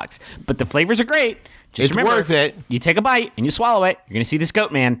Nature Box. But the flavors are great. Just It's remember, worth it. You take a bite and you swallow it. You're gonna see this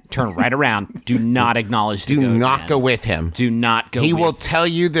goat man turn right around. Do not acknowledge the Do goat not man. go with him. Do not go. He with. will tell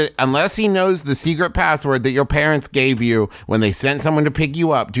you that unless he knows the secret password that your parents gave you when they sent someone to pick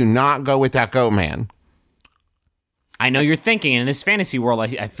you up, do not go with that goat man. I know you're thinking in this fantasy world.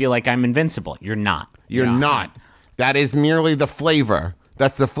 I feel like I'm invincible. You're not. You're not. That is merely the flavor.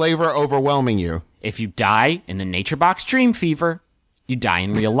 That's the flavor overwhelming you. If you die in the Nature Box dream fever, you die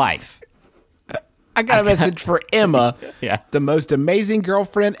in real life. I got a message for Emma. Yeah. The most amazing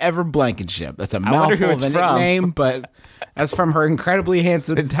girlfriend ever, Blankenship. That's a wonder who mouthful of it's a from. nickname, but that's from her incredibly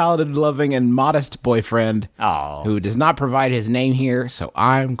handsome, talented, loving, and modest boyfriend Oh. who does not provide his name here, so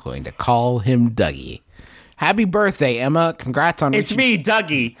I'm going to call him Dougie. Happy birthday, Emma. Congrats on It's reaching... me,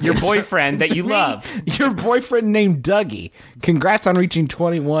 Dougie, your boyfriend that you Me, love. Your boyfriend named Dougie. Congrats on reaching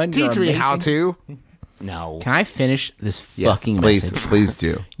 21. You're Teach me how amazing. to. No. Can I finish this fucking Please, message? please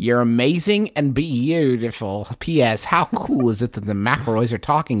do. You're amazing and beautiful. P.S. How cool is it that the McElroys are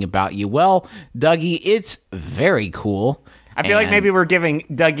talking about you? Well, Dougie, it's very cool. I feel like And maybe we're giving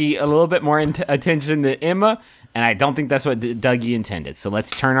Dougie a little bit more attention than Emma, and I don't think that's what Dougie intended. So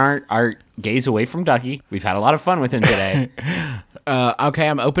let's turn our gaze away from Dougie. We've had a lot of fun with him today. Okay,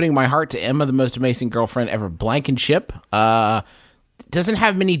 I'm opening my heart to Emma, the most amazing girlfriend ever, Blankenship. Doesn't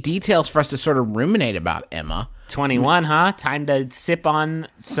have many details for us to sort of ruminate about Emma. 21, huh? Time to sip on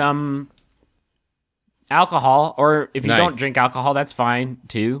some alcohol, or if you Nice. don't drink alcohol, that's fine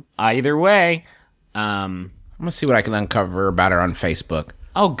too. Either way. I'm gonna see what I can uncover about her on Facebook.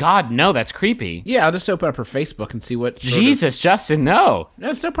 Oh God, no, that's creepy. Yeah, I'll just open up her Facebook and see what. sort of- Jesus, Justin, no. No,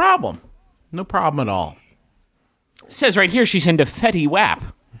 it's no problem. No problem at all. It says right here she's into Fetty Wap.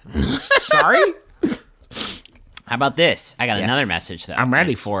 Sorry, How about this? I got another message though. I'm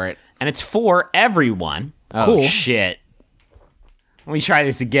ready It's- for it. And it's for everyone. Oh Cool. shit. Let me try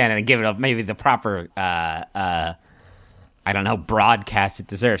this again and give it maybe the proper I don't know, broadcast it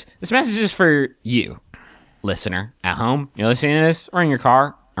deserves. This message is for you, listener, at home. You're listening to this, or in your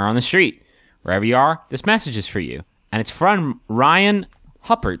car, or on the street. Wherever you are, this message is for you. And it's from Ryan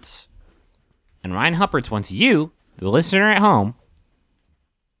Hupperts. And Ryan Hupperts wants you, the listener at home,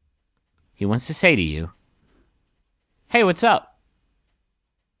 he wants to say to you, hey, what's up?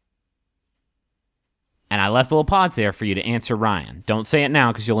 And I left a little pause there for you to answer Ryan. Don't say it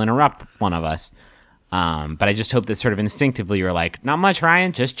now because you'll interrupt one of us. But I just hope that sort of instinctively you're like, not much,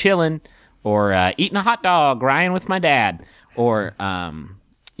 Ryan, just chilling. Or eating a hot dog, Ryan, with my dad. Or,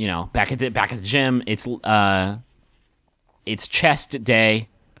 back at the gym, it's chest day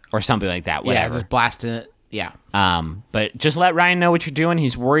or something like that, whatever. Yeah, just blasting it. Yeah. But just let Ryan know what you're doing.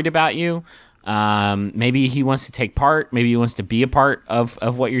 He's worried about you. Maybe he wants to take part. Maybe he wants to be a part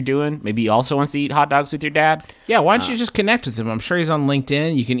of what you're doing. Maybe he also wants to eat hot dogs with your dad. Yeah, why don't you just connect with him? I'm sure he's on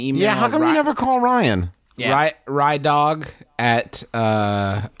LinkedIn. You can email Yeah, how come you never call Ryan? Yeah. Rydog at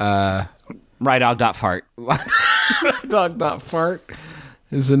Rydog.fart. Rydog.fart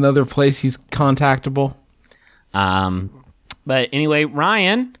is another place he's contactable. But anyway,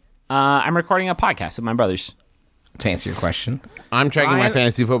 Ryan, I'm recording a podcast with my brothers. to answer your question. I'm checking my Ryan-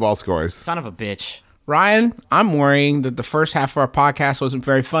 fantasy football scores. Son of a bitch. Ryan, I'm worrying that the first half of our podcast wasn't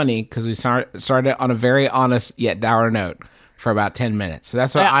very funny because we started on a very honest yet dour note for about 10 minutes. So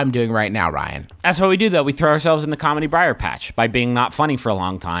that's what Yeah. I'm doing right now, Ryan. That's what we do, though. We throw ourselves in the comedy briar patch by being not funny for a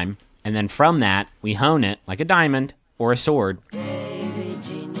long time. And then from that, we hone it like a diamond or a sword.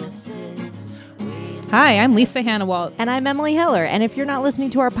 Hi, I'm Lisa Hannawalt. And I'm Emily Heller. And if you're not listening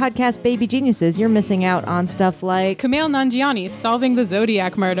to our podcast, Baby Geniuses, you're missing out on stuff like Kumail Nanjiani solving the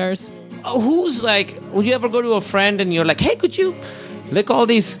Zodiac murders. Who's like, would you ever go to a friend and you're like, hey, could you lick all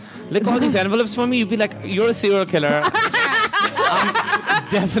these envelopes for me? You'd be like, you're a serial killer.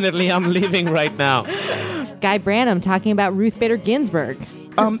 I'm leaving right now. Guy Branum talking about Ruth Bader Ginsburg.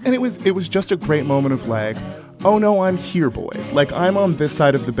 And it was just a great moment of like, oh no, I'm here, boys. Like, I'm on this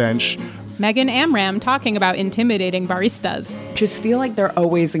side of the bench. Megan Amram talking about intimidating baristas. Just feel like they're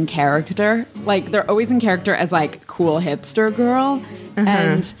always in character. Like, they're always in character as, like, cool hipster girl.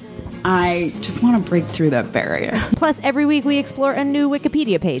 And I just want to break through that barrier. Plus, every week we explore a new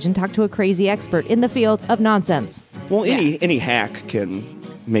Wikipedia page and talk to a crazy expert in the field of nonsense. Well, any hack can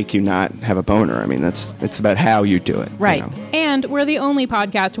make you not have a boner. I mean, it's about how you do it. Right. You know? And we're the only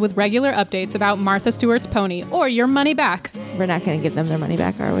podcast with regular updates about Martha Stewart's pony or your money back. We're not going to give them their money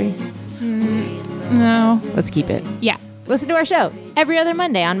back, are we? No. Let's keep it. Yeah. Listen to our show every other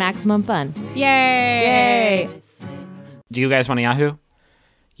Monday on Maximum Fun. Yay. Yay! Do you guys want a Yahoo?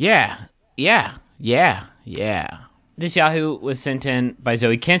 Yeah. This Yahoo was sent in by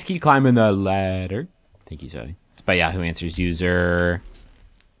Zoe Kansky, climbing the ladder. Thank you, Zoe. It's by Yahoo Answers user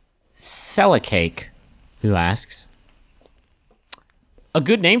Cake, who asks, a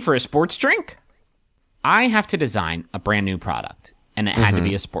good name for a sports drink? I have to design a brand new product, and it had to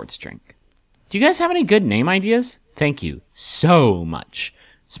be a sports drink. Do you guys have any good name ideas? Thank you so much.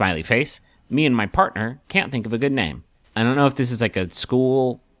 Smiley face. Me and my partner can't think of a good name. I don't know if this is like a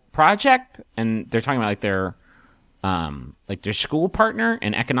school project, and they're talking about like their school partner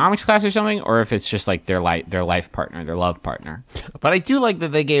in economics class or something, or if it's just like their life partner, their love partner. But I do like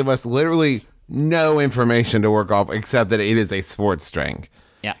that they gave us literally no information to work off except that it is a sports drink.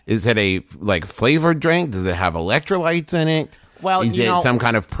 Yeah. Is it a like flavored drink? Does it have electrolytes in it? Well, is you it know, some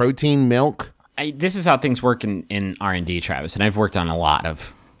kind of protein milk? This is how things work in R&D, Travis, and I've worked on a lot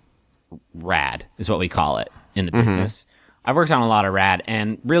of rad, is what we call it in the business. I've worked on a lot of rad,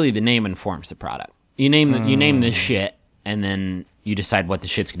 and really the name informs the product. You name the shit, and then you decide what the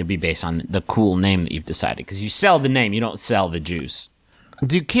shit's going to be based on the cool name that you've decided. Because you sell the name, you don't sell the juice.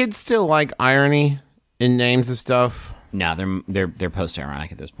 Do kids still like irony in names of stuff? No, they're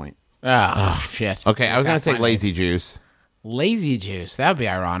post-ironic at this point. Oh, shit. Okay, I was going to say Got my lazy names. juice. Lazy juice. That would be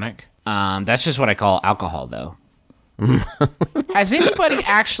ironic. That's just what I call alcohol, though. Has anybody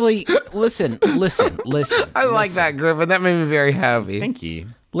actually... Listen. I like that, Griffin. That made me very happy. Thank you.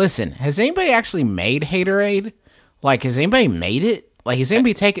 Listen, has anybody actually made Haterade? Like, has anybody made it? Like, has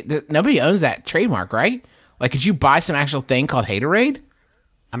anybody taken... Nobody owns that trademark, right? Like, could you buy some actual thing called Haterade?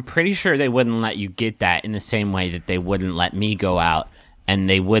 I'm pretty sure they wouldn't let you get that in the same way that they wouldn't let me go out and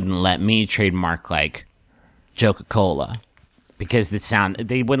they wouldn't let me trademark, like, Coca-Cola. Because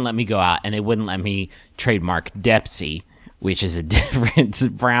they wouldn't let me go out and they wouldn't let me trademark Depsy, which is a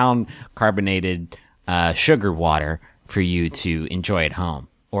different brown carbonated sugar water for you to enjoy at home.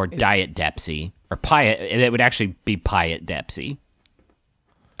 Or Diet Depsy. Or it would actually be Pyatt Depsy.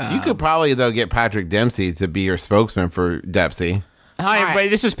 You could probably, though, get Patrick Dempsey to be your spokesman for Dempsey. Hi, everybody.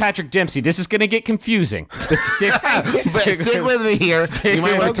 This is Patrick Dempsey. This is going to get confusing. But Stick with me here. You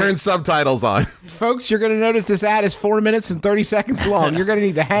might want to turn subtitles on. Folks, you're going to notice this ad is 4 minutes and 30 seconds long. You're going to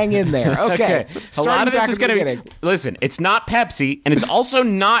need to hang in there. Okay. A lot of this Starting is back going at the to be... Listen, it's not Pepsi, and it's also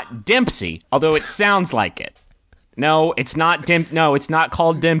not Dempsey, although it sounds like it. No, it's not No, it's not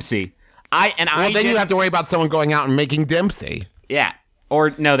called Dempsey. Then you have to worry about someone going out and making Dempsey. Yeah.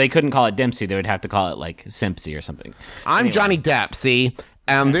 Or, no, they couldn't call it Dempsey. They would have to call it, like, Simpsy or something. I'm Anyway. Johnny Depp, see?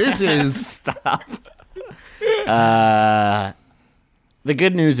 And this is... Stop. The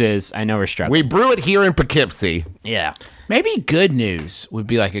good news is, I know we're struggling. We brew it here in Poughkeepsie. Yeah. Maybe Good News would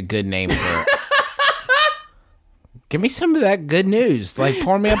be like a good name for it. Give me some of that good news. Like,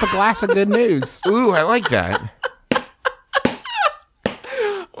 pour me up a glass of good news. Ooh, I like that.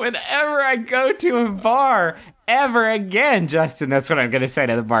 Whenever I go to a bar ever again, Justin, that's what I'm going to say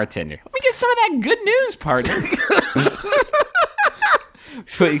to the bartender. Let me get some of that good news, partner.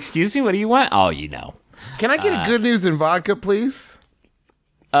 So, excuse me, what do you want? Oh, you know. Can I get a good news and vodka, please?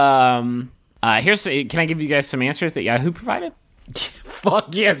 Can I give you guys some answers that Yahoo provided?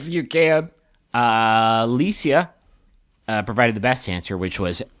 Fuck yes, you can. Alicia provided the best answer, which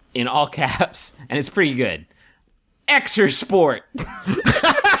was in all caps, and it's pretty good. exersport.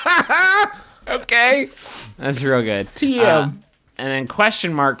 Okay. That's real good. TM. And then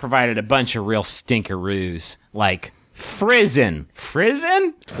question mark provided a bunch of real stinkeroos, like Frizen.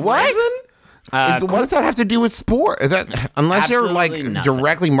 Frizen? What? What does that have to do with sport? Is that unless you're like Absolutely nothing.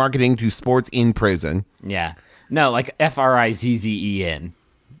 directly marketing to sports in prison? Yeah. No, like Frizzen.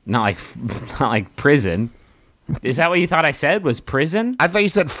 Not like prison. Is that what you thought I said? Was prison? I thought you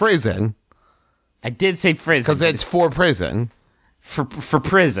said prison I did say prison. because it's for prison. for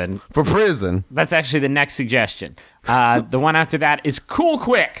prison. For prison. That's actually the next suggestion. The one after that is Cool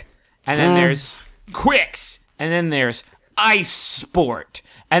Quick. And then there's Quicks. And then there's Ice Sport.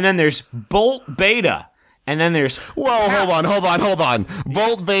 And then there's Bolt Beta. And then there's... Whoa, hold on.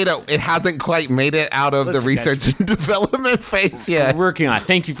 Bolt Beta, it hasn't quite made it out of the research and development phase yet. Working on it.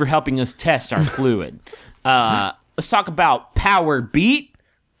 Thank you for helping us test our fluid. Let's talk about Power Beat.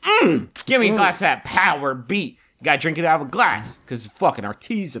 Give me a glass of that Power Beat. You gotta drink it out of a glass because it's fucking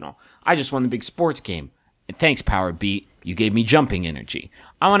artisanal. I just won the big sports game. And thanks, Power Beat. You gave me jumping energy.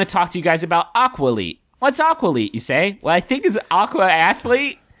 I want to talk to you guys about Aqualite. What's Aqualite, you say? Well, I think it's Aqua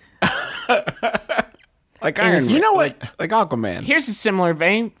Athlete. Like Iron Man. You know what? Like Aquaman. Here's a similar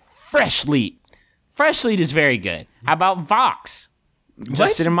vein. Freshleet. Freshleet is very good. How about Vox?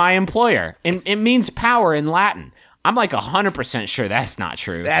 Just in my employer. And it means power in Latin. I'm like 100% sure that's not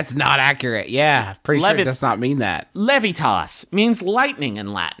true. That's not accurate. Yeah. Pretty sure it does not mean that. Levitas means lightning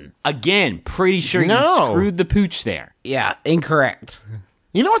in Latin. Again, pretty sure you screwed the pooch there. Yeah. Incorrect.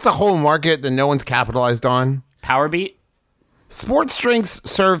 You know what's a whole market that no one's capitalized on? Power Beat? Sports drinks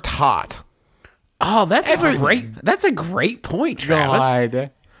served hot. Oh, that's a great point,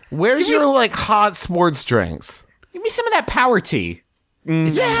 Travis. Where's your like hot sports drinks? Give me some of that power tea.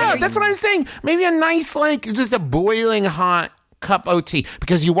 Yeah, that's what I'm saying. Maybe a nice, like, just a boiling hot cup of tea.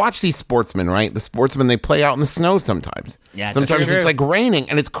 Because you watch these sportsmen, right? The sportsmen, they play out in the snow sometimes. Yeah, sometimes it's like raining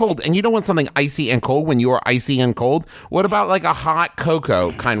and it's cold. And you don't want something icy and cold when you are icy and cold. What about like a hot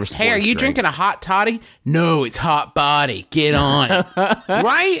cocoa kind of sports Hey, are you drink? drinking a hot toddy? No, it's hot body. Get on it.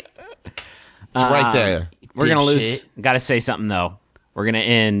 Right? It's right there. We're going to lose. Got to say something, though. We're going to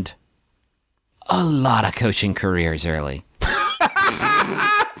end a lot of coaching careers early.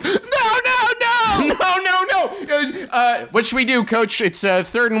 No. What should we do, Coach? It's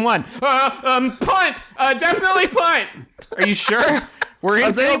 3rd and 1. Punt. Definitely punt. Are you sure? We're in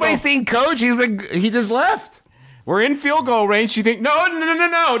Has anybody seen Coach? He just left. We're in field goal range. You think,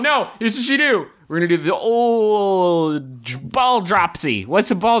 no. Here's what you do. We're going to do the old ball dropsy. What's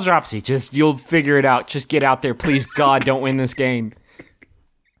a ball dropsy? Just, you'll figure it out. Just get out there. Please, God, don't win this game.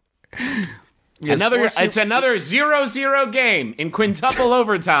 It's another 0-0 game in quintuple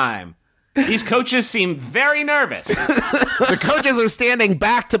overtime. These coaches seem very nervous. The coaches are standing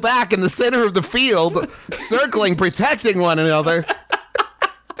back to back in the center of the field, circling, protecting one another.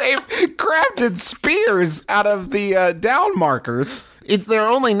 They've crafted spears out of the down markers. It's their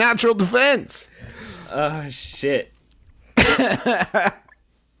only natural defense. Oh, shit. And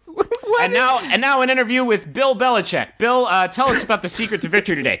now an interview with Bill Belichick. Bill, tell us about the secret to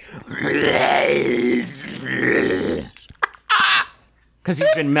victory today. Because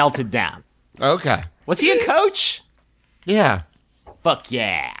he's been melted down. Okay. Was he a coach? Yeah. Fuck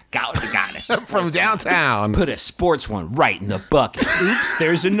yeah. Got us. From downtown. Put a sports one right in the bucket. Oops,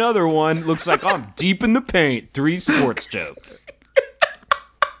 there's another one. Looks like I'm deep in the paint. 3 sports jokes.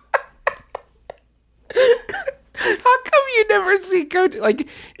 How come you never see coach like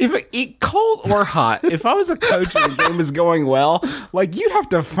if cold or hot? If I was a coach and the game is going well, like you'd have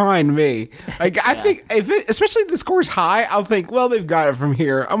to find me. Like I think especially if the score's high, I'll think, well, they've got it from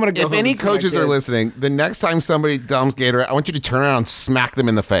here. I'm gonna go. If any coaches are listening, the next time somebody dumps Gatorade, I want you to turn around and smack them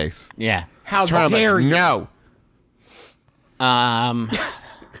in the face. Yeah. How dare you? No.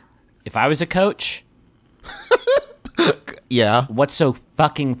 If I was a coach. Yeah. What's so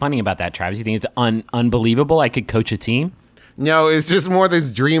fucking funny about that, Travis? You think it's unbelievable I could coach a team? No, it's just more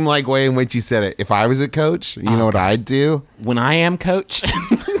this dreamlike way in which you said it. If I was a coach, you know what I'd do? When I am coach?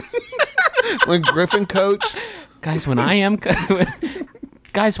 When Griffin coach? Guys, when I am coach. I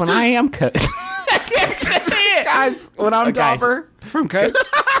can't say it. Guys, when I'm Dauber from coach.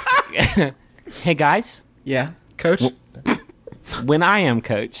 Hey, guys. Yeah, coach. When I am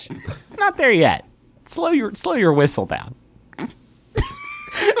coach. Not there yet. Slow your whistle down.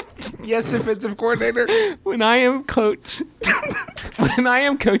 Yes, defensive coordinator. When I am coach. When I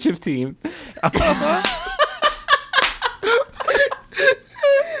am coach of team.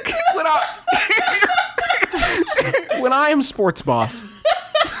 When I am sports boss. When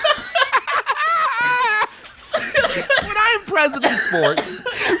I am president of sports,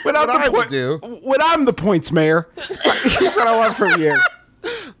 what I would do when I'm the points mayor, here's what I want from you.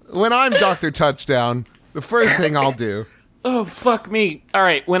 when I'm Dr. Touchdown, the first thing I'll do. Oh, fuck me. All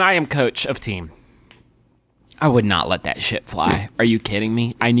right, when I am coach of team, I would not let that shit fly. Are you kidding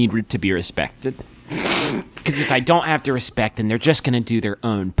me? I need to be respected. Because if I don't have to respect, then they're just going to do their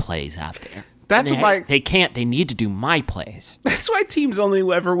own plays out there. That's why they can't. They need to do my plays. That's why teams only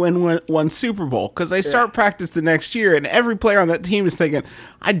ever win one Super Bowl, because they start practice the next year, and every player on that team is thinking,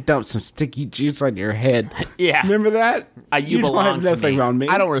 "I dumped some sticky juice on your head." Yeah, remember that? You belong don't have nothing on me.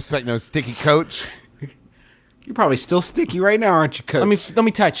 I don't respect no sticky coach. You're probably still sticky right now, aren't you, coach? Let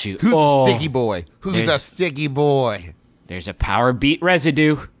me touch you. Who's a sticky boy? Who's a sticky boy? There's a power beat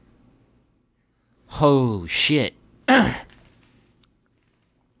residue. Oh shit.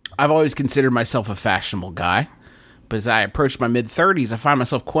 I've always considered myself a fashionable guy, but as I approach my mid-30s, I find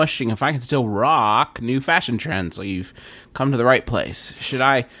myself questioning if I can still rock new fashion trends. So you've come to the right place. Should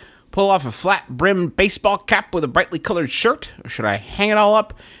I pull off a flat-brimmed baseball cap with a brightly colored shirt, or should I hang it all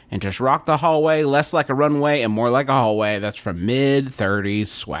up and just rock the hallway less like a runway and more like a hallway? That's from mid-30s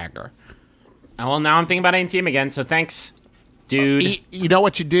swagger. Oh, well, now I'm thinking about ANTM again, so thanks, dude. You know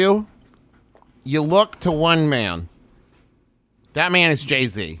what you do? You look to one man. That man is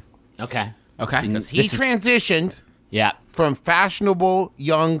Jay-Z. Okay. Because he transitioned from fashionable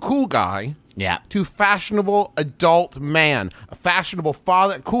young cool guy to fashionable adult man. A fashionable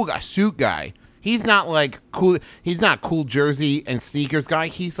father, cool guy, suit guy. He's not like cool. He's not cool jersey and sneakers guy.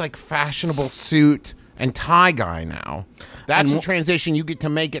 He's like fashionable suit and tie guy now. That's a transition you get to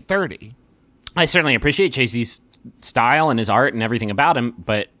make at 30. I certainly appreciate Jay-Z's style and his art and everything about him,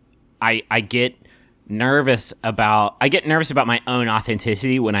 but I get nervous about my own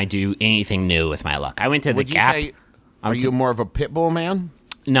authenticity when I do anything new with my look. I went to the Gap. Are you more of a pit bull man?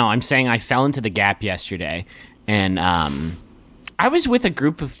 No, I'm saying I fell into the Gap yesterday, and I was with a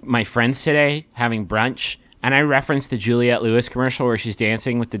group of my friends today having brunch, and I referenced the Juliette Lewis commercial where she's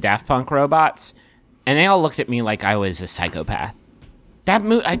dancing with the Daft Punk robots, and they all looked at me like I was a psychopath.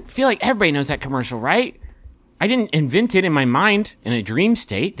 I feel like everybody knows that commercial, right? I didn't invent it in my mind in a dream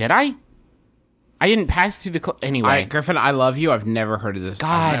state, did I? I didn't pass through the... Anyway. Griffin, I love you. I've never heard of this.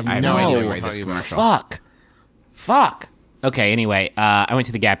 God, I have no idea where this commercial. Fuck. Okay, anyway, I went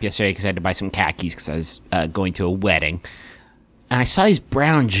to the Gap yesterday because I had to buy some khakis because I was going to a wedding. And I saw these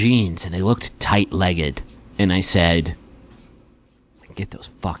brown jeans, and they looked tight-legged. And I said, get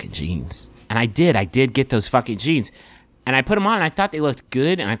those fucking jeans. And I did get those fucking jeans. And I put them on, and I thought they looked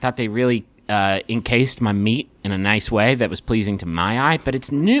good, and I thought they really encased my meat in a nice way that was pleasing to my eye, but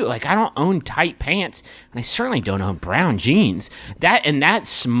it's new. Like, I don't own tight pants, and I certainly don't own brown jeans. That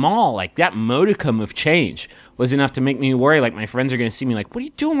small, like, that modicum of change was enough to make me worry, like, my friends are going to see me like, what are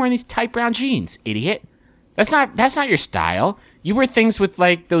you doing wearing these tight brown jeans, idiot? That's not your style. You wear things with,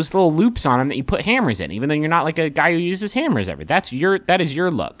 like, those little loops on them that you put hammers in, even though you're not, like, a guy who uses hammers ever. That is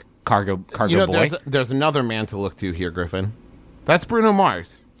your look, cargo boy. There's another man to look to here, Griffin. That's Bruno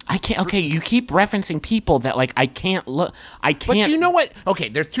Mars. I can't. Okay, you keep referencing people that like I can't look. I can't. But you know what? Okay,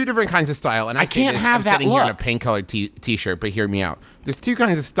 there's two different kinds of style, and I can't have I'm that sitting look. here in a pink-colored t-shirt, but hear me out. There's two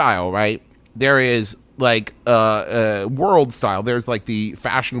kinds of style, right? There is like world style. There's like the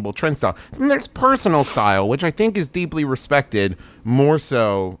fashionable trend style. And there's personal style, which I think is deeply respected more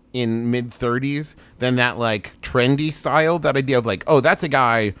so in mid-30s than that like trendy style. That idea of like, oh, that's a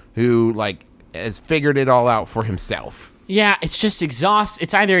guy who like has figured it all out for himself. Yeah, it's just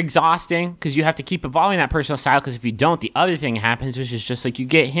It's either exhausting because you have to keep evolving that personal style, because if you don't, the other thing happens, which is just like you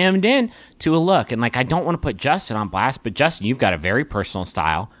get hemmed in to a look. And like, I don't want to put Justin on blast, but Justin, you've got a very personal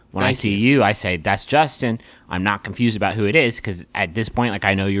style. When I see you, I say, that's Justin. I'm not confused about who it is, because at this point, like,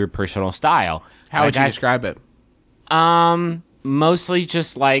 I know your personal style. How would you describe it? Mostly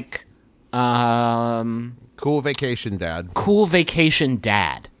just like... cool vacation dad. Cool vacation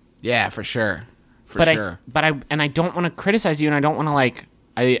dad. Yeah, for sure. I don't want to criticize you, and I don't want to like.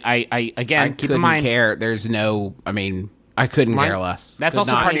 I keep in mind. Care. There's no. I mean, I couldn't care less. That's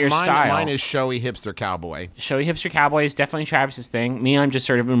also part of your style. Mine is showy hipster cowboy. Showy hipster cowboy is definitely Travis's thing. Me, I'm just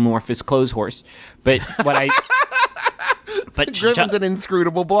sort of an amorphous clothes horse. But what I. But Griffin's an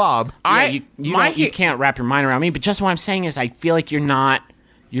inscrutable blob. You can't wrap your mind around me. But just what I'm saying is, I feel like you're not.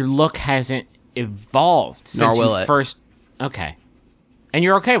 Your look hasn't evolved since you first. Okay. And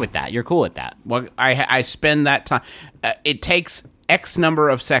you're okay with that. You're cool with that. Well, I spend that time. It takes X number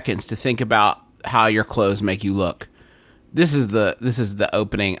of seconds to think about how your clothes make you look. This is the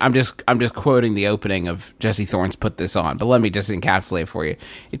opening. I'm just quoting the opening of Jesse Thorne's Put This On, but let me just encapsulate it for you.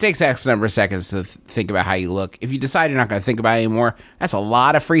 It takes X number of seconds to think about how you look. If you decide you're not going to think about it anymore, that's a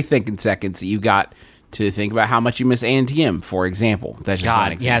lot of free thinking seconds that you got to think about how much you miss ANTM, for example. That's just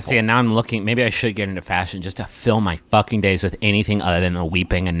one example. Yeah, see, and now I'm looking, maybe I should get into fashion just to fill my fucking days with anything other than the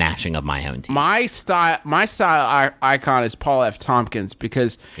weeping and gnashing of my own teeth. My style icon is Paul F. Tompkins,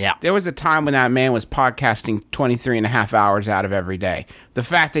 because there was a time when that man was podcasting 23 and a half hours out of every day. The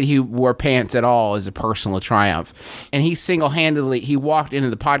fact that he wore pants at all is a personal triumph. And he single-handedly, he walked into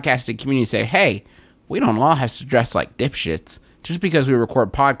the podcasting community and said, hey, we don't all have to dress like dipshits just because we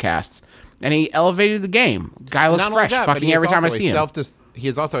record podcasts. And he elevated the game. Guy looks fresh fucking every time I see him. He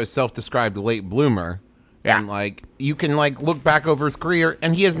is also a self-described late bloomer. Yeah. And, like, you can, like, look back over his career,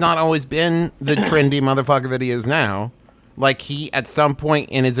 and he has not always been the trendy motherfucker that he is now. Like, he, at some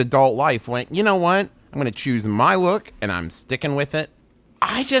point in his adult life, went, you know what? I'm going to choose my look, and I'm sticking with it.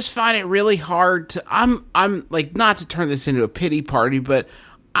 I just find it really hard to... I'm like, not to turn this into a pity party, but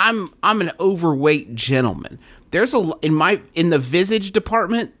I'm an overweight gentleman. There's in the visage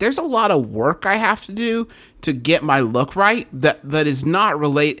department, there's a lot of work I have to do to get my look right that is not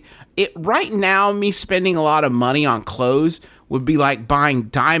right now, me spending a lot of money on clothes would be like buying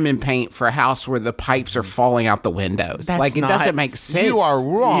diamond paint for a house where the pipes are falling out the windows. It doesn't make sense. You are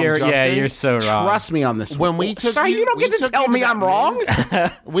wrong, Justin. Yeah, you're so wrong. Trust me on this when one. We took Sorry, you don't get to tell me I'm wrong.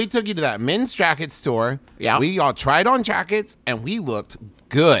 We took you to that men's jacket store. Yeah. We all tried on jackets, and we looked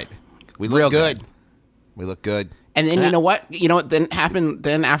good. We looked Real good. We look good. And then you know what? You know what then happened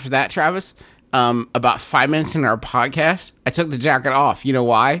then after that, Travis? About 5 minutes into our podcast, I took the jacket off. You know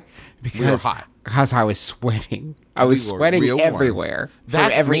why? Because we were hot. Because I was sweating. I was sweating everywhere.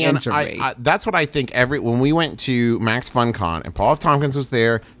 From every inch of me. That's what I think. When we went to Max FunCon, and Paul F. Tompkins was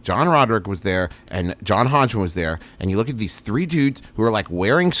there, John Roderick was there, and John Hodgman was there, and you look at these three dudes who are like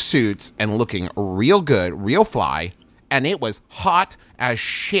wearing suits and looking real good, real fly, and it was hot as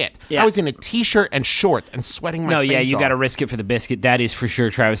shit. Yeah. I was in a t-shirt and shorts and sweating my face you off. got to risk it for the biscuit. That is for sure,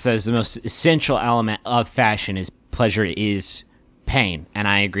 Travis. That is the most essential element of fashion. Is pleasure is pain, and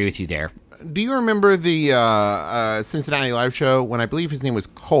I agree with you there. Do you remember the Cincinnati live show when I believe his name was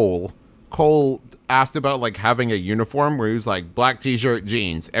Cole? Cole asked about like having a uniform where he was like black t-shirt,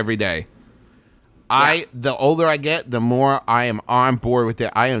 jeans every day. Yeah. The older I get, the more I am on board with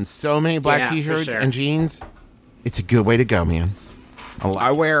it. I own so many black t-shirts and jeans. It's a good way to go, man.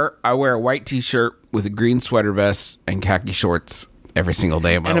 I wear a white t-shirt with a green sweater vest and khaki shorts every single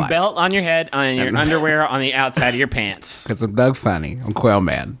day of my life. And a belt on your head and your underwear on the outside of your pants. Because I'm Doug Funny. I'm Quail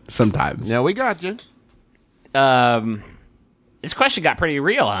Man sometimes. No, we got you. This question got pretty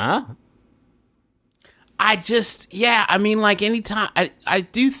real, huh? I mean, like anytime, I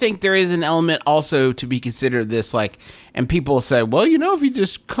do think there is an element also to be considered this, like, and people say, well, you know, if you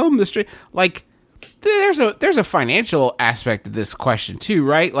just comb the straight, like, there's a financial aspect of this question too,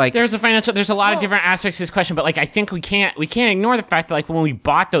 right? Like there's a lot of different aspects to this question, but like I think we can't ignore the fact that like when we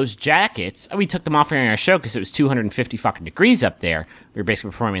bought those jackets, we took them off during our show because it was 250 fucking degrees up there. We were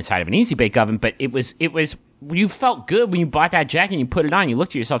basically performing inside of an easy bake oven, but it was you felt good when you bought that jacket and you put it on. You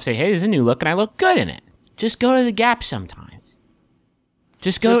looked at yourself, and say, "Hey, this is a new look, and I look good in it." Just go to the Gap sometimes.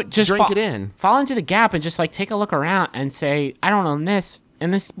 Just drink it in. Fall into the Gap and just like take a look around and say, "I don't own this,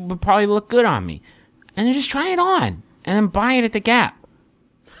 and this would probably look good on me." And then just try it on, and then buy it at the Gap.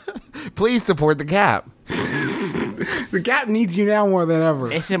 Please support the Gap. The Gap needs you now more than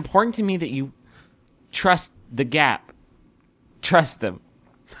ever. It's important to me that you trust the Gap. Trust them.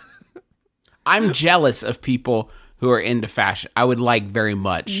 I'm jealous of people who are into fashion. I would like very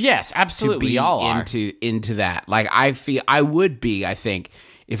much. Yes, absolutely. To be we all into that. Like I would be. I think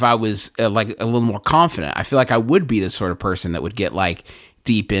if I was like a little more confident. I feel like I would be the sort of person that would get like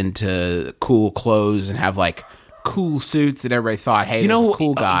deep into cool clothes and have like cool suits that everybody thought, hey, there's a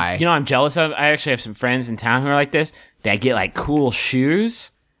cool guy. I'm jealous of? I actually have some friends in town who are like this. They get like cool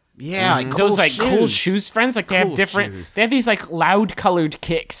shoes. Yeah, like those like cool shoes friends. Like they have different. Shoes. They have these like loud colored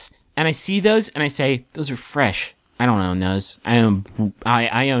kicks, and I see those and I say, those are fresh. I don't own those. I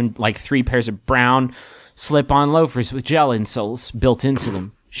own like 3 pairs of brown slip-on loafers with gel insoles built into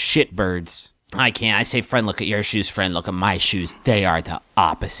them. Shitbirds. I can't. I say, friend, look at your shoes. Friend, look at my shoes. They are the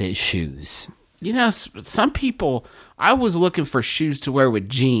opposite shoes. You know, some people, I was looking for shoes to wear with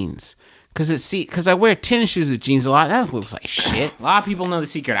jeans. Because I wear tennis shoes with jeans a lot. That looks like shit. A lot of people know the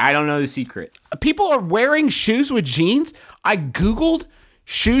secret. I don't know the secret. People are wearing shoes with jeans. I Googled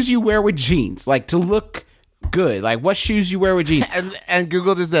shoes you wear with jeans. Like, to look good. Like, what shoes you wear with jeans. and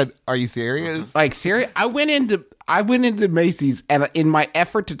Google just said, are you serious? Like, serious? I went into Macy's, and in my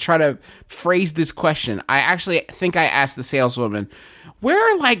effort to try to phrase this question, I actually think I asked the saleswoman, where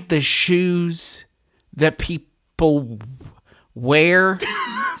are like the shoes that people wear?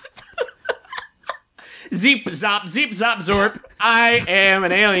 Zeep, zop, zorp. I am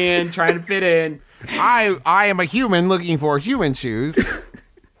an alien trying to fit in. I am a human looking for human shoes.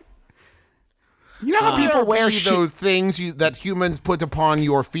 You know how people wear those things that humans put upon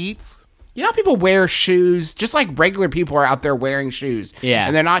your feet? You know how people wear shoes, just like regular people are out there wearing shoes. Yeah.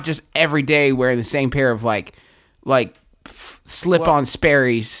 And they're not just every day wearing the same pair of like slip-on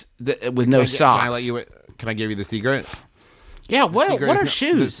Sperry's with no socks. Can I give you the secret? Yeah, what are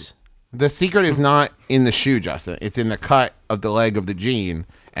shoes? The secret is not in the shoe, Justin. It's in the cut of the leg of the jean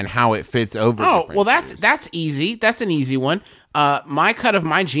and how it fits over. Oh, well, that's easy. That's an easy one. My cut of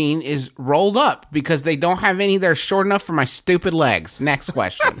my jean is rolled up because they don't have any that are short enough for my stupid legs. Next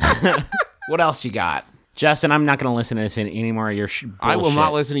question. What else you got? Justin, I'm not going to listen to this anymore. Your bullshit. I will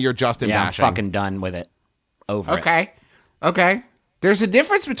not listen to your Justin bashing. I'm fucking done with it. Over it. Okay. There's a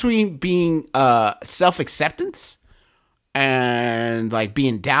difference between being self-acceptance and like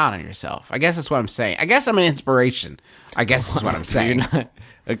being down on yourself. I guess that's what I'm saying. I guess I'm an inspiration. I guess is what I'm saying.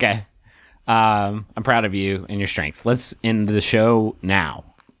 Okay. I'm proud of you and your strength. Let's end the show now.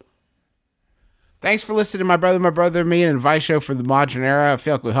 Thanks for listening to My Brother, Me, an advice show for the modern era. I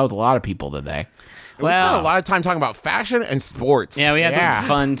feel like we helped a lot of people today. We spent a lot of time talking about fashion and sports. Yeah, we had some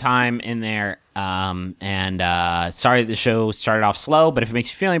fun time in there. Sorry that the show started off slow, but if it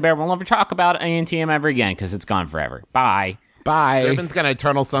makes you feel any better, we'll never talk about ANTM ever again because it's gone forever. Bye. Griffin's gonna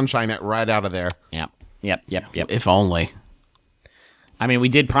eternal sunshine it right out of there. Yep. If only. I mean, we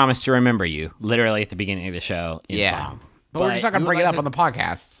did promise to remember you, literally at the beginning of the show in song. But we're just not going to bring it up on the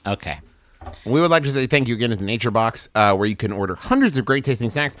podcast. Okay. We would like to say thank you again to NatureBox, where you can order hundreds of great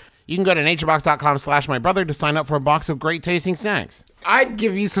tasting snacks. You can go to naturebox.com/mybrother to sign up for a box of great tasting snacks. I'd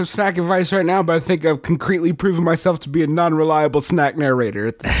give you some snack advice right now, but I think I've concretely proven myself to be a non-reliable snack narrator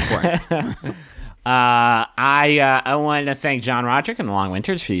at this point. I wanted to thank John Roderick and the Long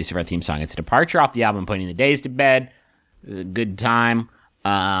Winters for the use of our theme song. It's a departure off the album Putting the Days to Bed. It was a good time.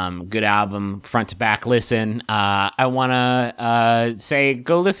 Good album, front to back listen. I want to say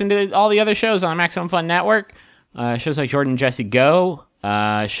go listen to all the other shows on Maximum Fun Network. Shows like Jordan and Jesse Go.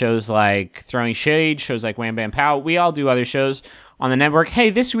 Shows like Throwing Shade. Shows like Wham Bam Pow. We all do other shows on the network. Hey,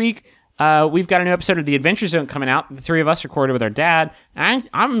 this week we've got a new episode of The Adventure Zone coming out. The three of us recorded with our dad. And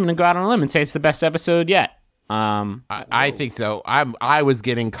I'm going to go out on a limb and say it's the best episode yet. I think so. I was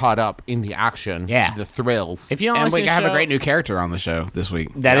getting caught up in the action, the thrills. If you don't and listen we to the have show, a great new character on the show this week.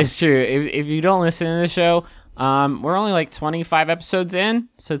 That is true. If you don't listen to the show, we're only like 25 episodes in,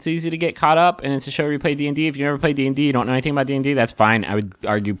 so it's easy to get caught up, and it's a show where you play D&D. If you never played D&D, you don't know anything about D&D, that's fine. I would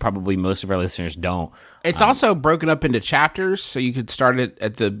argue probably most of our listeners don't. It's also broken up into chapters, so you could start it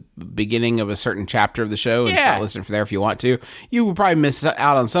at the beginning of a certain chapter of the show and start listening from there if you want to. You would probably miss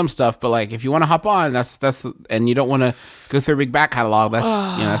out on some stuff, but like if you want to hop on, that's and you don't want to go through a big back catalog,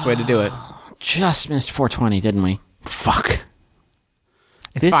 that's the way to do it. Just missed 420, didn't we? Fuck.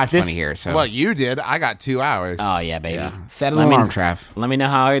 It's 5:20 here, so. Well, you did. I got 2 hours. Oh, yeah, baby. Yeah. Set an alarm, Trav. Let me know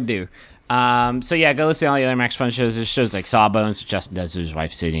how I do. So yeah, go listen to all the other Max Fun shows. There's shows like Sawbones, which Justin does with his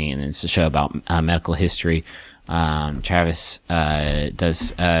wife Sydney, and it's a show about medical history. Travis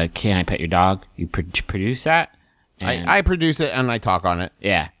does Can I Pet Your Dog? You produce that? I produce it and I talk on it.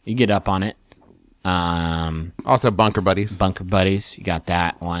 Yeah, you get up on it. Also Bunker Buddies. You got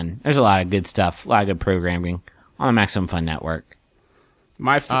that one. There's a lot of good stuff, a lot of good programming on the Maximum Fun Network.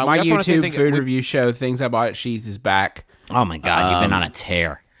 My YouTube food review show, Things I Bought at Sheetz, is back. Oh my God, you've been on a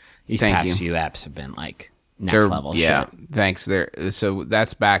tear. These past few apps have been like next level shit. Yeah, thanks. So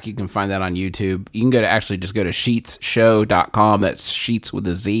that's back. You can find that on YouTube. You can go to sheetsshow.com. That's Sheetz with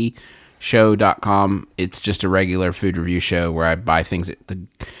a Z, show.com. It's just a regular food review show where I buy things at the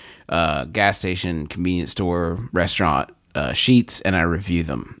gas station, convenience store, restaurant, Sheetz, and I review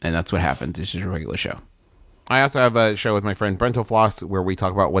them. And that's what happens. It's just a regular show. I also have a show with my friend Brental Floss where we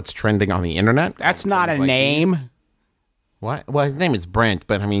talk about what's trending on the internet. That's not a name. What? Well, his name is Brent,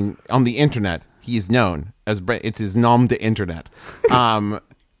 but I mean, on the internet, he is known as Brent. It's his nom de internet. But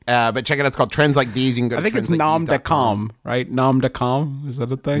check it out. It's called Trends Like These. You can go to it's nom.com, right? Nom.com? Is that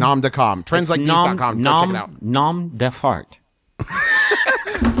a thing? Nom.com. Trendslikethese.com. Go check it out. Nom de fart. We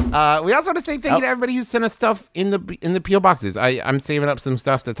also want to say thank you to everybody who sent us stuff in the P.O. boxes. I'm saving up some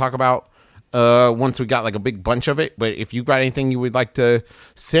stuff to talk about once we got like a big bunch of it. But if you've got anything you would like to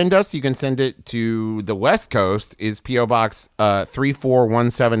send us, you can send it to the West Coast is P.O. Box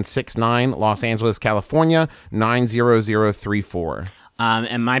 341769, Los Angeles, California 90034.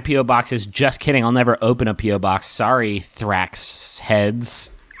 And my P.O. box is just kidding. I'll never open a P.O. box. Sorry, Thrax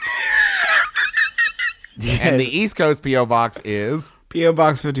heads. And the East Coast P.O. box is P.O.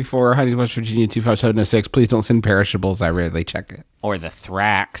 Box 54, Huntington, West Virginia 25706. Please don't send perishables. I rarely check it. Or the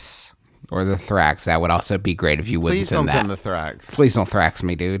Thrax. Or the Thrax. That would also be great if you wouldn't Please send don't that. send the Thrax. Please don't Thrax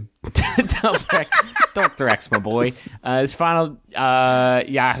me, dude. Don't Thrax, my boy. His final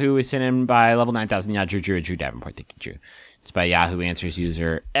Yahoo is sent in by level 9000. Yeah, Drew Davenport. Thank you, Drew. It's by Yahoo Answers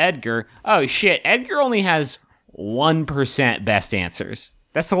user Edgar. Oh, shit. Edgar only has 1% best answers.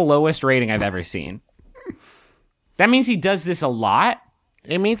 That's the lowest rating I've ever seen. That means he does this a lot.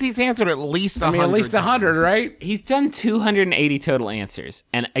 It means he's answered at least 100. At least 100, right? He's done 280 total answers,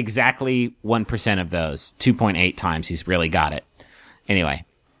 and exactly 1% of those, 2.8 times, he's really got it. Anyway,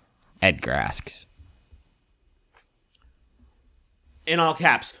 Edgar asks, in all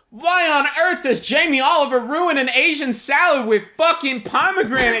caps, why on earth does Jamie Oliver ruin an Asian salad with fucking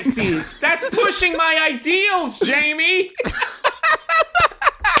pomegranate seeds? That's pushing my ideals, Jamie!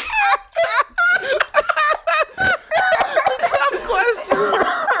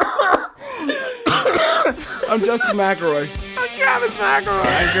 I'm Justin McElroy. I'm Travis McElroy.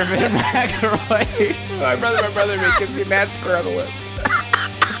 I'm Griffin McElroy. My brother, me kiss you, mad square on the lips.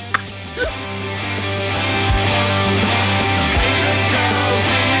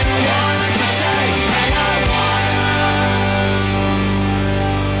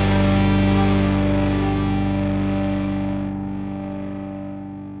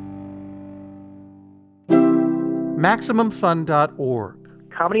 MaximumFun.org.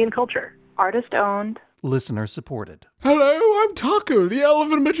 Comedy and culture. Artist owned. Listener supported. Hello, I'm Taco, the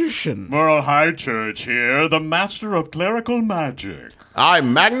Elven Magician. Moral High Church here, the master of clerical magic.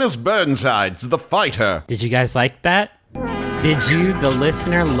 I'm Magnus Burnsides, the fighter. Did you guys like that? Did you, the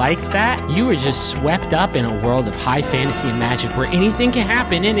listener, like that? You were just swept up in a world of high fantasy and magic where anything can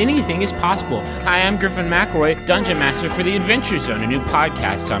happen and anything is possible. Hi, I'm Griffin McElroy, Dungeon Master for the Adventure Zone, a new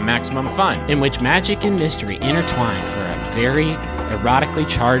podcast on Maximum Fun, in which magic and mystery intertwine for a very erotically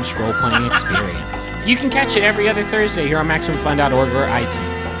charged role-playing experience. You can catch it every other Thursday here on MaximumFun.org or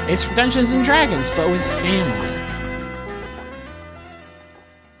iTunes. It's Dungeons & Dragons, but with family.